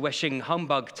to wishing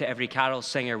humbug to every carol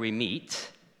singer we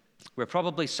meet. We're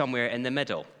probably somewhere in the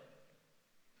middle.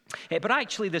 But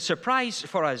actually, the surprise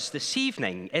for us this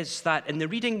evening is that in the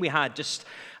reading we had just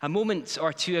a moment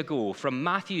or two ago from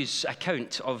Matthew's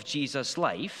account of Jesus'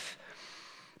 life,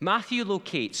 Matthew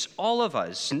locates all of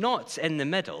us not in the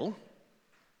middle,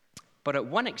 but at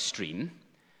one extreme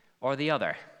or the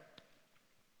other.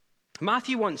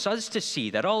 Matthew wants us to see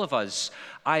that all of us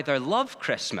either love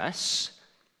Christmas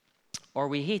or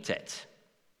we hate it.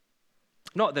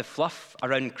 Not the fluff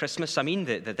around Christmas, the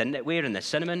knitwear and the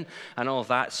cinnamon and all of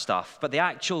that stuff, but the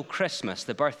actual Christmas,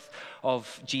 the birth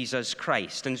of Jesus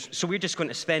Christ. And so we're just going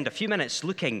to spend a few minutes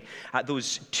looking at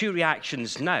those two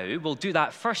reactions now. We'll do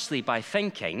that firstly by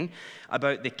thinking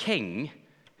about the king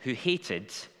who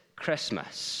hated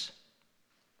Christmas.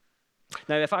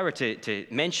 Now, if I were to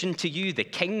mention to you the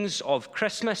kings of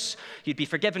Christmas, you'd be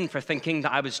forgiven for thinking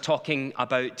that I was talking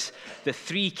about the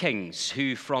three kings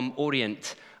who from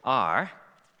Orient are.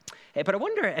 But I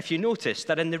wonder if you noticed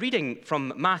that in the reading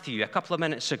from Matthew a couple of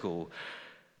minutes ago,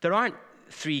 there aren't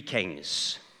three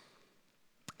kings.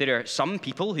 There are some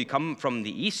people who come from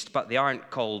the east, but they aren't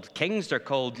called kings. They're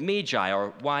called magi,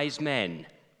 or wise men.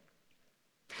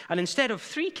 And instead of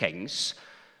three kings,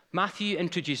 Matthew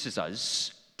introduces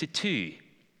us to two.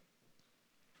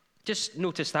 Just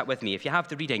notice that with me. If you have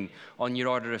the reading on your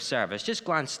order of service, just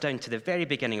glance down to the very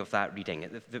beginning of that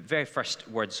reading, the very first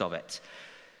words of it.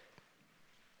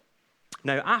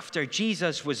 Now, after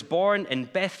Jesus was born in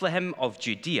Bethlehem of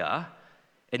Judea,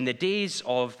 in the days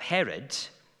of Herod,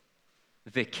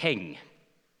 the king.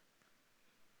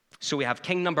 So we have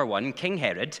king number one, King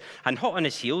Herod, and hot on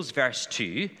his heels, verse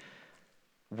 2,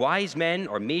 wise men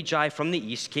or magi from the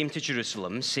east came to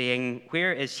Jerusalem, saying,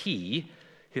 "Where is he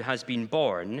who has been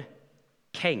born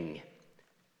King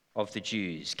of the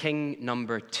Jews?" King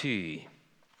number 2.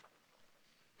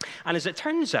 And as it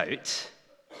turns out,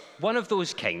 one of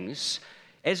those kings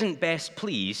isn't best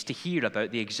pleased to hear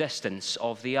about the existence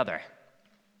of the other.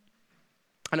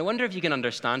 And I wonder if you can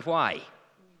understand why.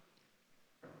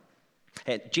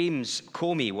 James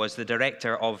Comey was the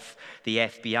director of the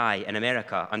FBI in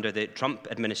America under the Trump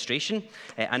administration.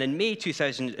 And in May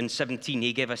 2017,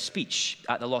 he gave a speech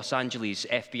at the Los Angeles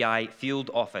FBI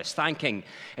field office, thanking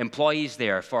employees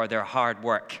there for their hard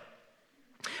work.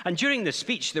 And during the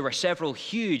speech, there were several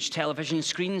huge television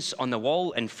screens on the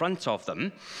wall in front of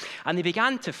them, and they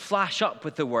began to flash up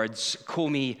with the words,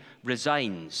 "Comey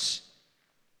resigns."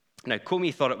 Now,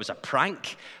 Comey thought it was a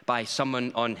prank by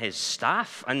someone on his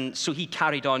staff, and so he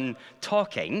carried on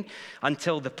talking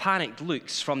until the panicked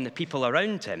looks from the people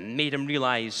around him made him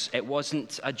realize it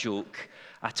wasn't a joke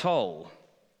at all.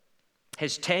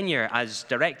 His tenure as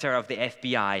director of the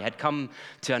FBI had come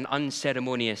to an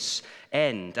unceremonious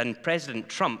end, and President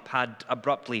Trump had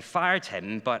abruptly fired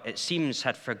him, but it seems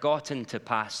had forgotten to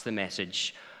pass the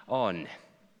message on.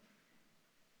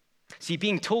 See,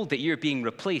 being told that you're being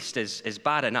replaced is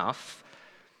bad enough,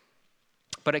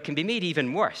 but it can be made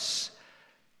even worse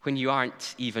when you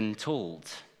aren't even told?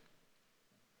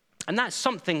 And that's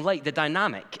something like the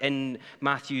dynamic in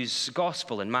Matthew's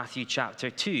gospel, in Matthew chapter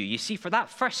 2. You see, for that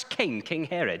first king, King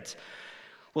Herod,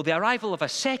 well, the arrival of a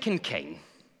second king,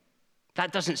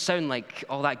 that doesn't sound like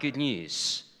all that good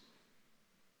news.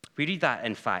 We read that,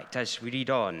 in fact, as we read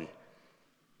on.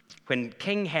 When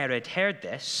King Herod heard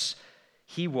this,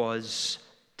 he was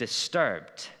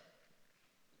disturbed.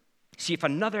 See, if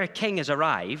another king has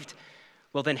arrived,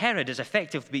 well, then Herod is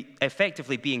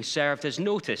effectively being served as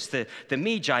notice. The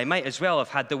Magi might as well have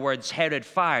had the words Herod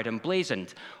fired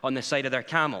emblazoned on the side of their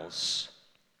camels.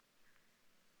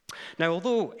 Now,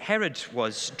 although Herod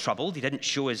was troubled, he didn't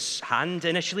show his hand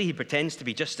initially. He pretends to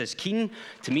be just as keen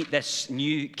to meet this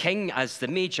new king as the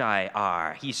Magi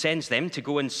are. He sends them to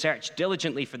go and search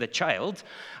diligently for the child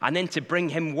and then to bring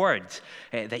him word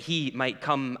that he might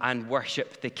come and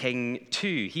worship the king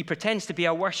too. He pretends to be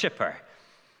a worshipper.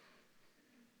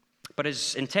 But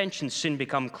his intentions soon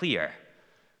become clear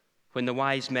when the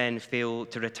wise men fail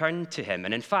to return to him.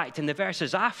 And in fact, in the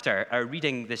verses after our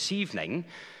reading this evening,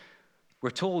 we're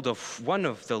told of one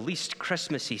of the least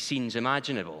Christmassy scenes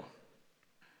imaginable.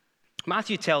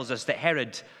 Matthew tells us that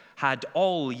Herod had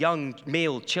all young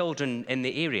male children in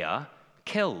the area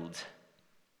killed.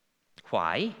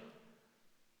 Why?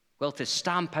 Well, to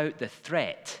stamp out the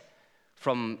threat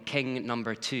from king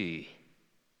number 2.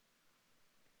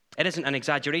 It isn't an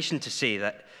exaggeration to say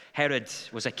that Herod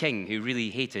was a king who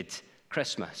really hated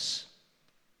Christmas.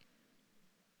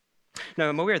 Now,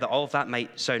 I'm aware that all of that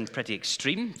might sound pretty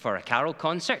extreme for a carol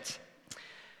concert.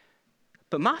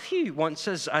 But Matthew wants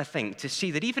us, I think, to see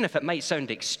that even if it might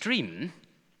sound extreme,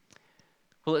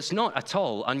 well, it's not at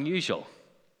all unusual.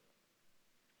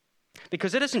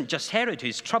 Because it isn't just Herod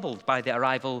who's troubled by the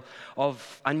arrival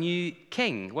of a new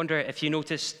king. Wonder if you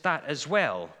noticed that as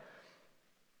well.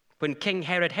 When King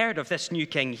Herod heard of this new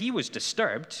king, he was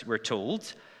disturbed, we're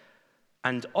told,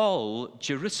 and all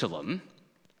Jerusalem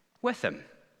with him.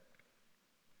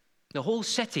 The whole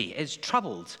city is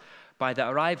troubled by the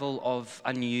arrival of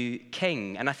a new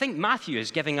king. And I think Matthew is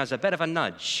giving us a bit of a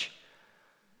nudge,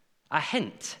 a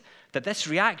hint that this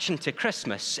reaction to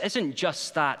Christmas isn't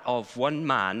just that of one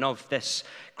man, of this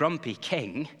grumpy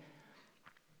king.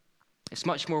 It's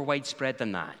much more widespread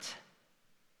than that.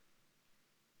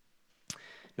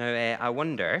 Now, I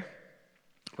wonder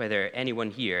whether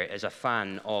anyone here is a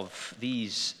fan of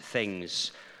these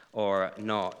things or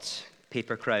not.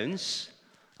 Paper crowns.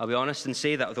 I'll be honest and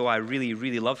say that although I really,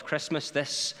 really love Christmas,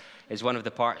 this is one of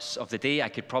the parts of the day I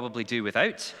could probably do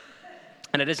without.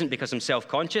 And it isn't because I'm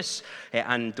self-conscious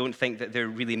and don't think that they're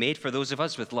really made for those of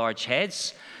us with large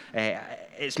heads.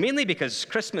 It's mainly because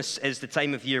Christmas is the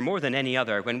time of year more than any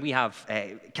other when we have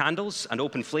candles and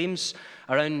open flames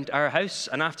around our house.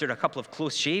 And after a couple of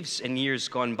close shaves in years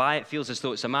gone by, it feels as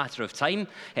though it's a matter of time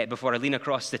before I lean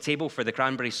across the table for the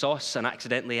cranberry sauce and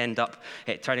accidentally end up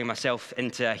turning myself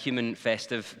into a human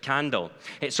festive candle.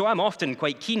 So I'm often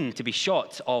quite keen to be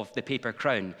shot of the paper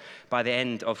crown by the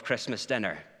end of Christmas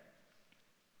dinner.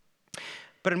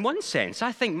 But in one sense,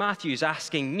 I think Matthew's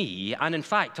asking me, and in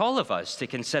fact all of us, to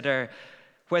consider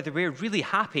whether we're really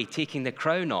happy taking the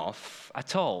crown off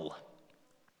at all.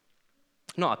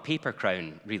 Not a paper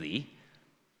crown, really,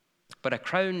 but a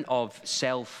crown of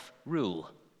self-rule.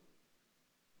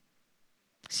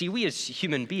 See, we as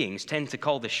human beings tend to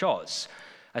call the shots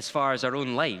as far as our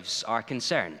own lives are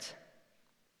concerned.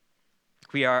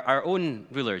 We are our own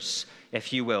rulers,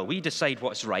 if you will. We decide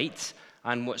what's right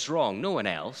and what's wrong, no one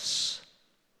else.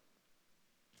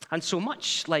 And so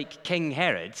much like King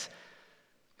Herod,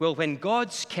 well, when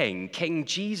God's king, King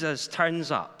Jesus,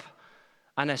 turns up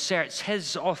and asserts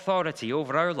his authority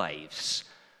over our lives,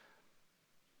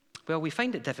 well, we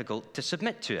find it difficult to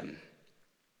submit to him.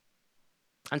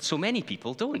 And so many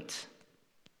people don't.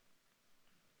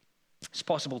 It's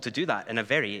possible to do that in a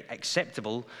very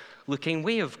acceptable-looking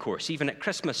way, of course, even at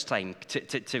Christmas time,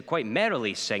 to quite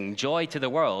merrily sing, "Joy to the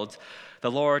world,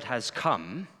 the Lord has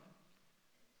come."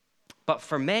 But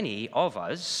for many of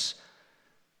us,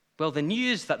 well, the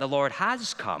news that the Lord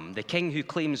has come, the King who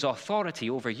claims authority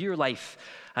over your life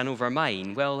and over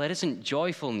mine, well, it isn't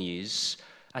joyful news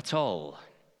at all.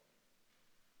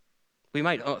 We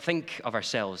might not think of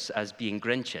ourselves as being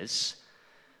Grinches,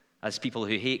 as people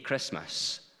who hate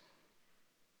Christmas.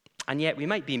 And yet we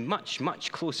might be much,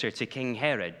 much closer to King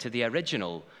Herod, to the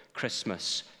original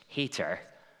Christmas hater,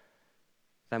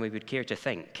 than we would care to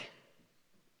think.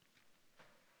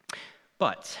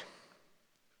 But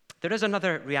there is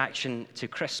another reaction to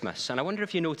Christmas, and I wonder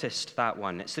if you noticed that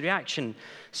one. It's the reaction,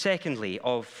 secondly,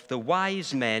 of the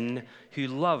wise men who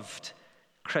loved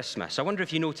Christmas. I wonder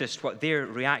if you noticed what their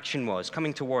reaction was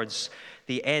coming towards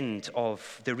the end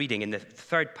of the reading in the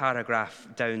third paragraph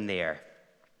down there.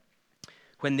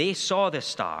 When they saw the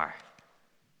star,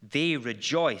 they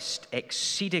rejoiced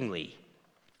exceedingly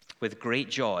with great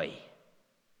joy.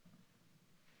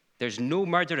 There's no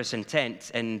murderous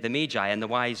intent in the Magi and the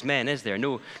wise men, is there?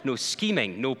 No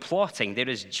scheming, no plotting. There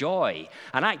is joy.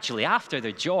 And actually, after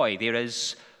the joy, there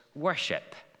is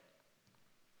worship.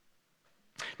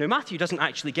 Now, Matthew doesn't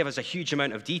actually give us a huge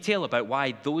amount of detail about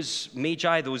why those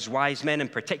Magi, those wise men in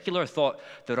particular, thought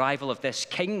the arrival of this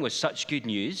king was such good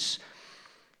news.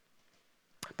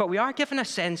 But we are given a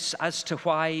sense as to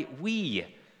why we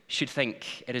should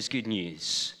think it is good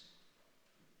news.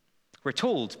 We're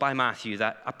told by Matthew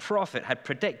that a prophet had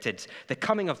predicted the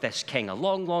coming of this king a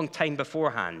long, long time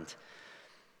beforehand.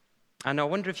 And I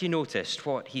wonder if you noticed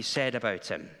what he said about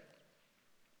him.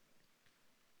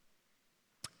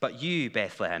 But you,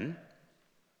 Bethlehem,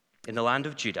 in the land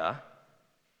of Judah,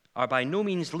 are by no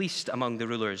means least among the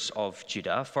rulers of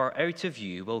Judah, for out of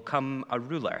you will come a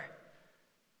ruler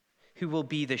who will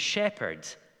be the shepherd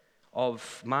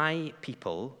of my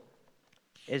people,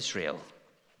 Israel.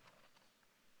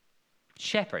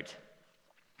 Shepherd.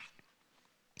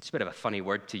 It's a bit of a funny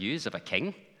word to use of a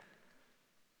king.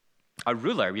 A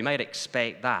ruler, we might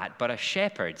expect that, but a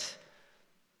shepherd,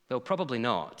 well, probably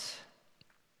not.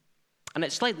 And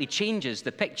it slightly changes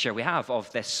the picture we have of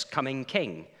this coming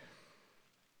king.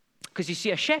 Because you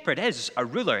see, a shepherd is a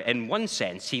ruler in one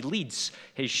sense. He leads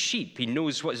his sheep. He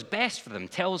knows what's best for them,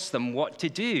 tells them what to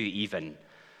do even.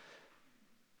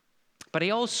 But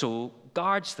he also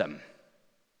guards them,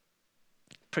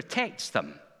 protects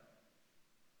them,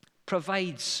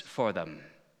 provides for them.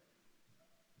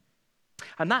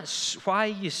 And that's why,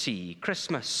 you see,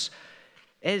 Christmas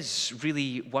is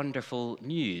really wonderful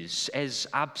news, is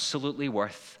absolutely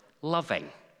worth loving.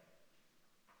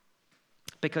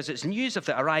 Because it's news of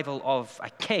the arrival of a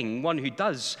king, one who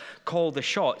does call the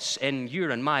shots in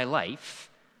your and my life,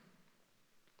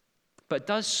 but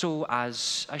does so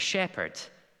as a shepherd,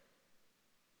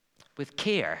 with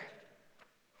care,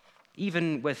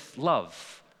 even with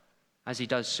love, as he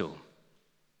does so.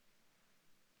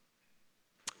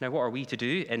 Now, what are we to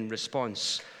do in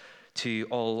response to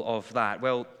all of that?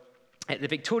 Well, the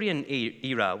Victorian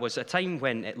era was a time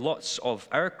when lots of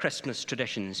our Christmas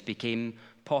traditions became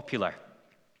popular.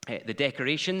 The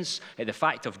decorations, the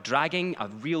fact of dragging a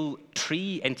real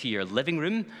tree into your living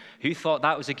room. Who thought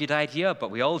that was a good idea? But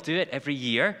we all do it every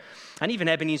year. And even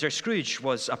Ebenezer Scrooge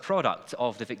was a product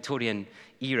of the Victorian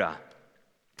era.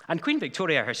 And Queen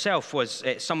Victoria herself was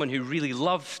someone who really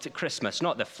loved Christmas,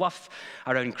 not the fluff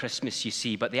around Christmas, you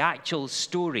see, but the actual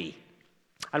story.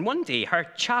 And one day, her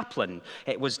chaplain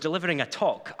was delivering a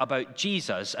talk about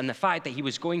Jesus and the fact that he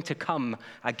was going to come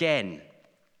again.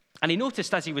 And he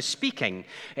noticed as he was speaking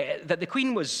that the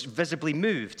Queen was visibly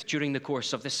moved during the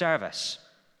course of the service.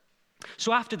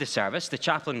 So after the service, the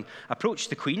chaplain approached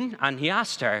the Queen and he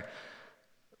asked her,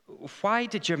 "Why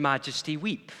did your Majesty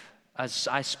weep as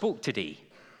I spoke today?"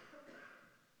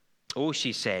 "Oh,"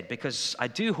 she said, "because I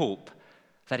do hope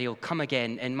that he'll come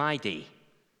again in my day."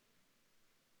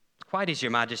 "Why does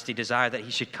your Majesty desire that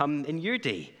he should come in your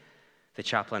day?" the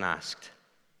chaplain asked.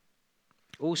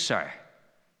 "Oh, sir,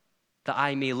 that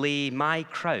I may lay my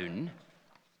crown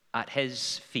at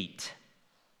his feet."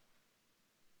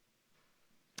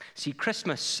 See,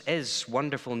 Christmas is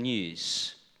wonderful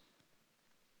news.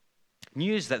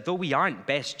 News that though we aren't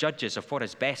best judges of what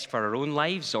is best for our own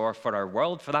lives or for our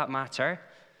world for that matter,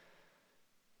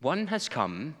 one has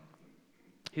come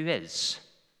who is.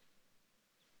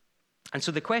 And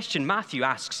so the question Matthew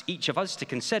asks each of us to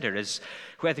consider is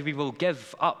whether we will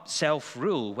give up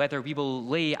self-rule, whether we will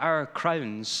lay our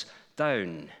crowns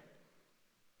down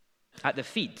at the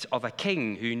feet of a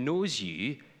king who knows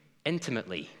you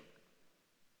intimately,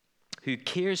 who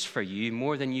cares for you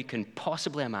more than you can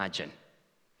possibly imagine,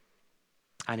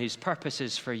 and whose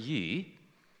purposes for you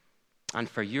and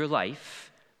for your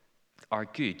life are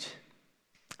good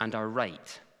and are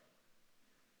right.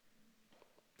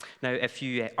 Now, if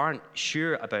you aren't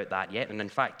sure about that yet, and in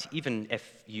fact, even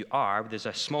if you are, there's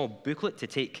a small booklet to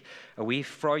take away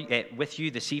with you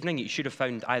this evening. You should have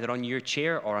found either on your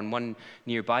chair or on one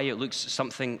nearby. It looks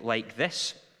something like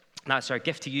this. That's our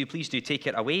gift to you. Please do take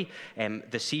it away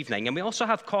this evening. And we also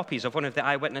have copies of one of the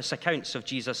eyewitness accounts of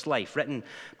Jesus' life, written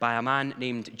by a man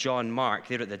named John Mark.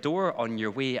 They're at the door on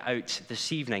your way out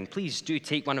this evening. Please do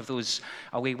take one of those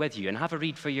away with you and have a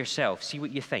read for yourself. See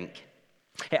what you think.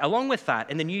 Along with that,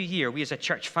 in the new year, we as a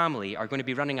church family are going to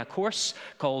be running a course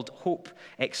called Hope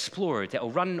Explored.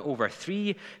 It'll run over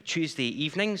 3 Tuesday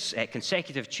evenings,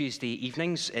 consecutive Tuesday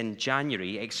evenings in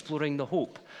January, exploring the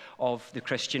hope of the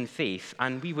Christian faith.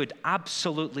 And we would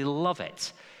absolutely love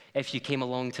it if you came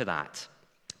along to that.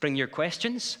 Bring your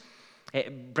questions,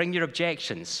 bring your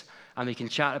objections, and we can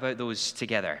chat about those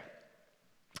together.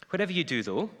 Whatever you do,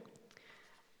 though,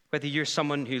 whether you're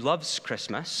someone who loves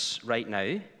Christmas right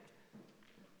now,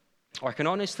 or can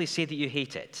honestly say that you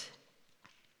hate it,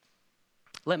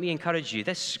 let me encourage you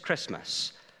this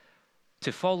Christmas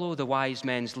to follow the wise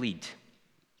men's lead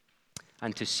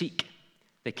and to seek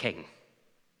the King.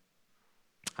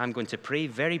 I'm going to pray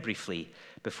very briefly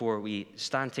before we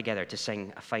stand together to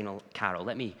sing a final carol.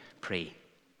 Let me pray.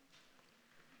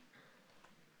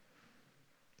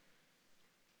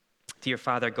 Dear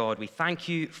Father God, we thank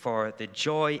you for the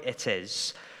joy it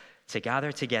is to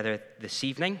gather together this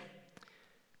evening,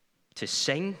 to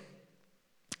sing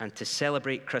and to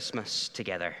celebrate Christmas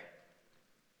together.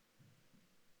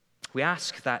 We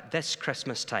ask that this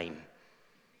Christmas time,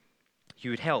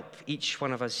 you would help each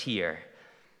one of us here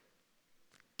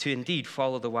to indeed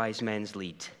follow the wise men's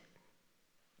lead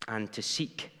and to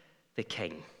seek the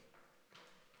King.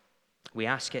 We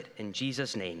ask it in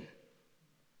Jesus' name.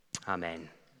 Amen.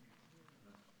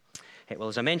 Well,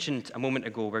 as I mentioned a moment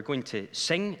ago, we're going to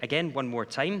sing again one more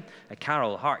time, a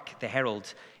carol, Hark the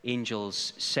Herald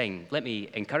Angels Sing. Let me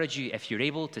encourage you, if you're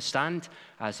able, to stand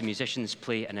as the musicians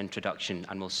play an introduction,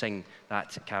 and we'll sing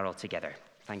that carol together.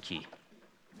 Thank you.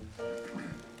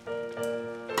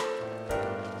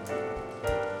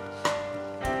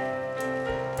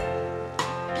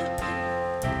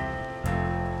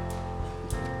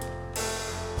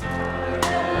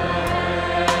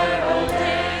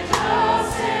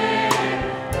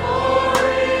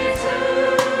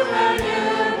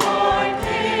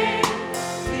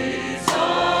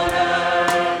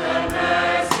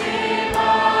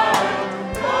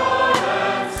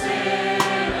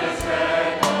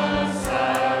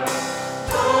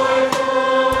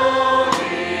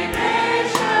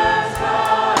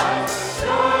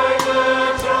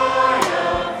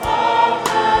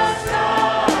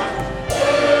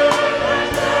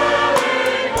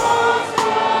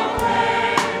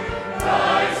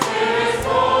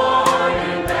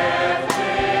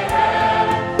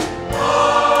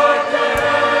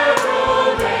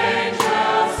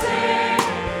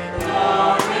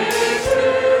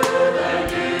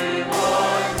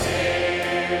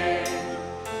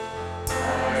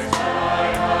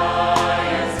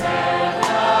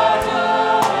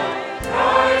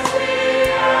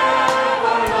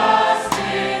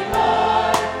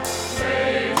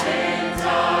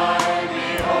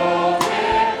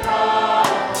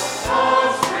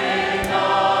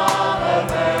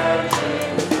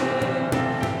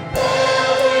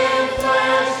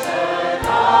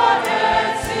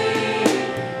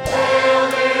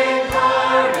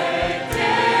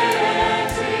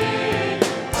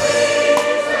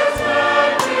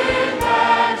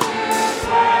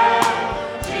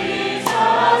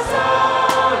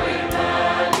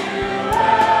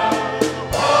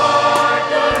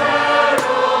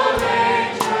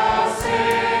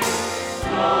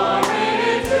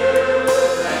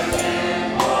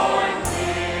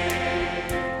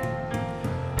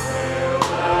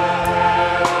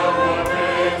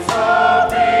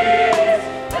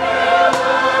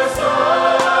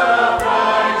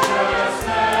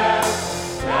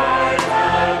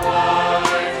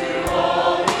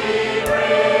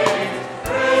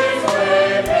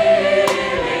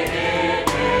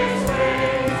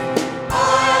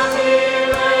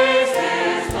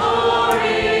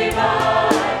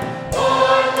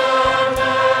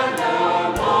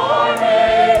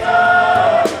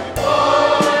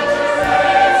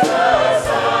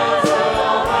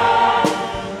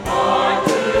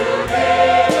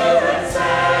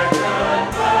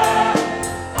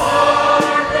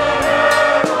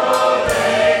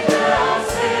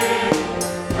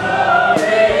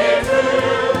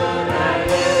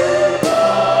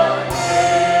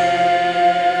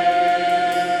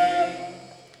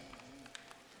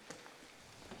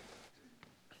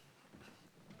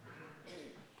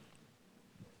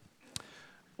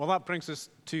 Well, that brings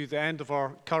us to the end of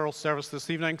our carol service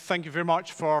this evening. Thank you very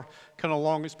much for coming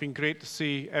along. It's been great to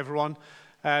see everyone.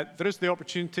 There is the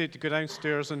opportunity to go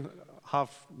downstairs and have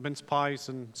mince pies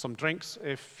and some drinks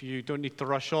if you don't need to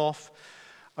rush off.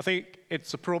 I think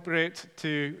it's appropriate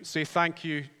to say thank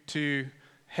you to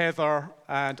Heather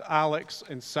and Alex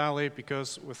and Sally,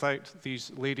 because without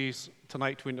these ladies,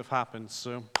 tonight wouldn't have happened.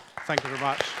 So thank you very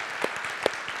much.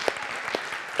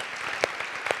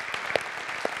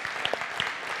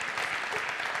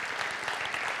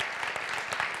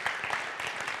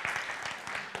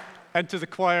 And to the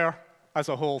choir as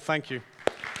a whole, thank you.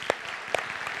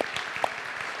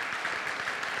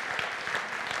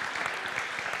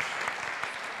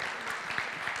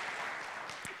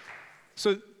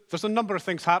 So there's a number of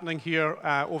things happening here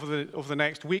over the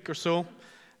next week or so.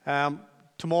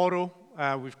 Tomorrow,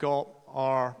 we've got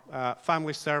our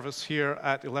family service here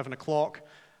at 11 o'clock.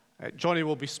 Johnny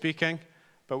will be speaking,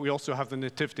 but we also have the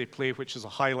Nativity play, which is a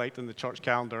highlight in the church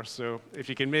calendar. So if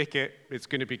you can make it, it's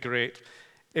going to be great.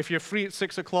 If you're free at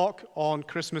 6 o'clock on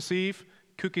Christmas Eve,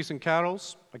 cookies and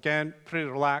carols. Again, pretty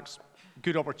relaxed.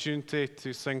 Good opportunity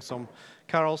to sing some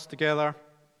carols together.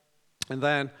 And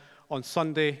then on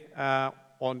Sunday,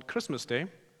 on Christmas Day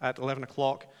at 11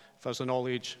 o'clock, there's an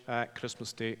all-age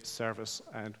Christmas Day service.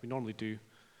 And we normally do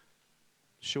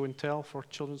show and tell for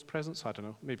children's presents. I don't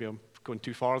know. Maybe I'm going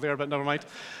too far there, but never mind.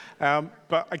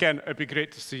 But again, it'd be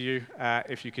great to see you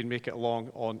if you can make it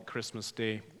along on Christmas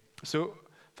Day. So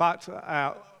that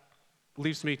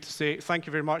leaves me to say thank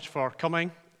you very much for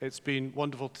coming. It's been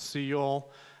wonderful to see you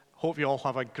all. Hope you all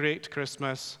have a great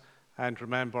Christmas and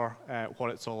remember what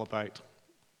it's all about.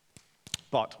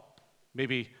 But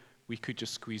maybe we could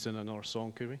just squeeze in another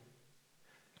song, could we?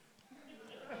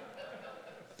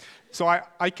 So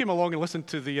I came along and listened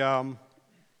to the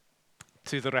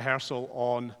rehearsal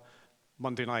on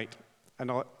Monday night,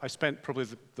 and I spent probably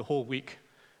the whole week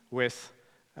with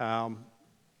a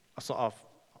sort of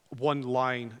one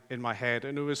line in my head,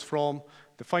 and it was from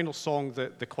the final song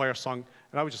that the choir sung,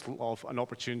 and I would just love an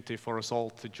opportunity for us all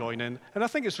to join in. And I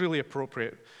think it's really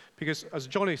appropriate, because as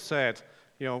Johnny said,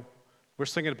 you know, we're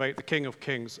singing about the King of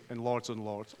Kings and Lord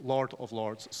of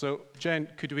Lords. So, Jen,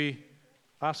 could we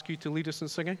ask you to lead us in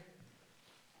singing?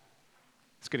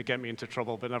 It's going to get me into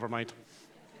trouble, but never mind.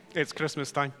 It's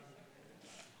Christmas time.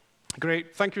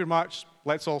 Great. Thank you very much.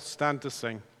 Let's all stand to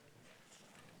sing.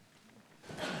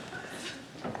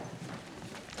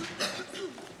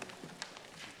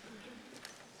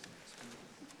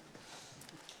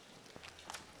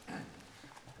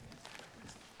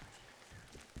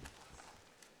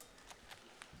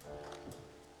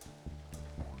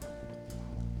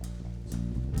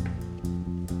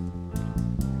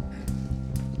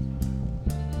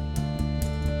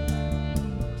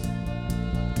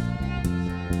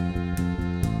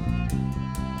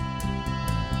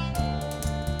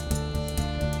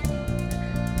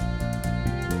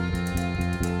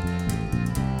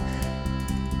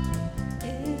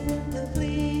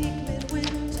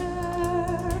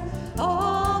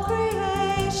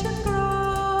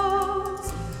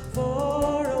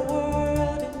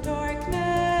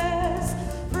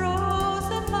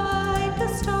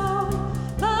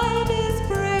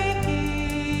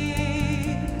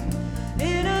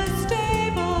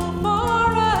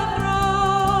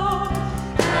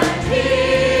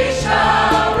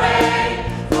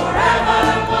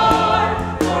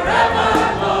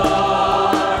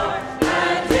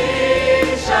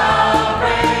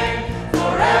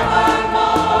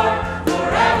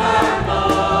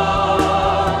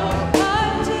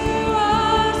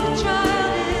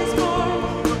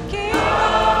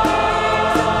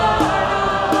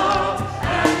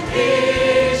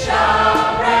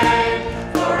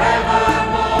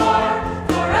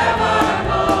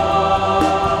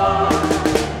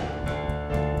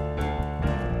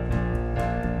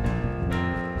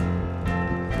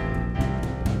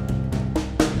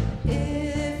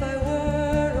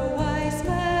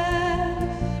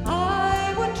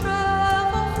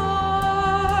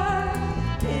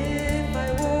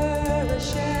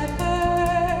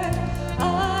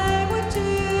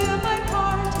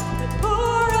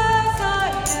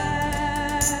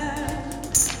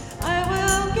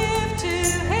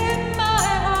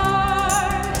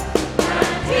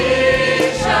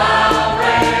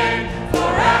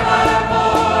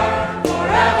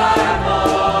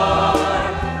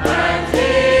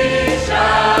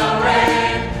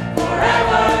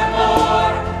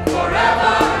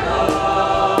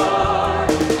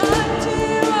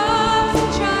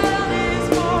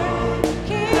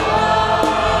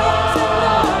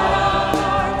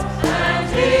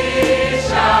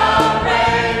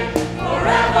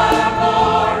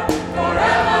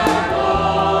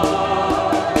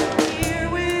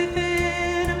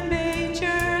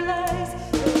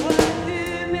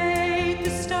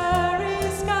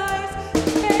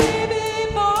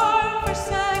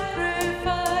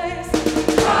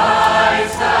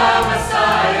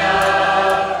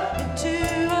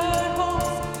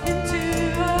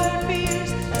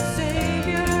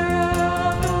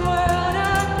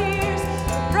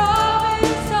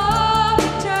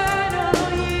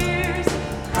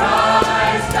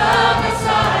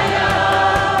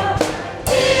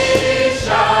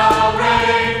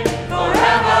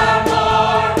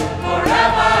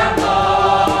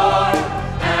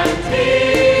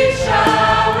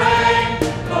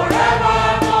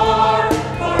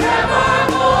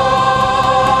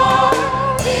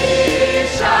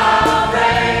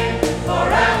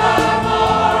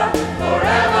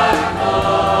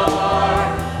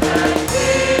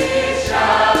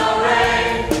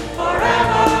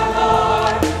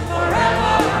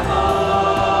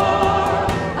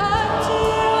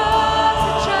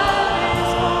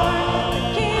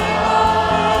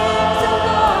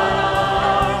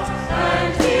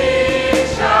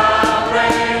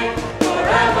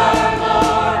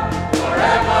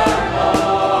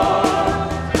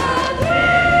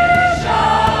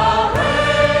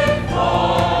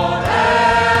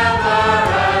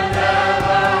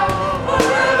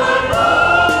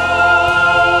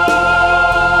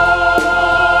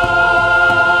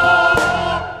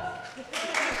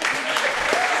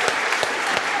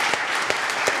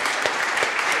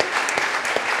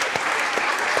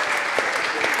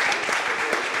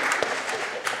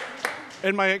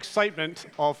 In my excitement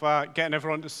of getting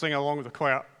everyone to sing along with the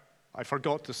choir, I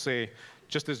forgot to say,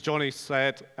 just as Johnny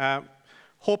said,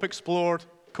 Hope Explored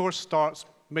course starts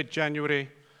mid-January,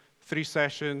 3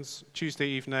 sessions, Tuesday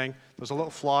evening. There's a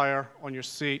little flyer on your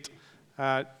seat.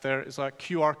 There is a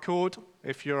QR code.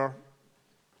 If you're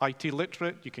IT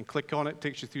literate, you can click on it,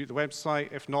 takes you through the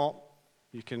website. If not,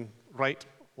 you can write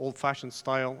old-fashioned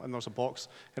style, and there's a box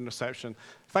in reception.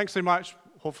 Thanks so much.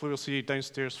 Hopefully we'll see you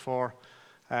downstairs for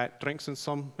drinks and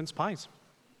some mince pies.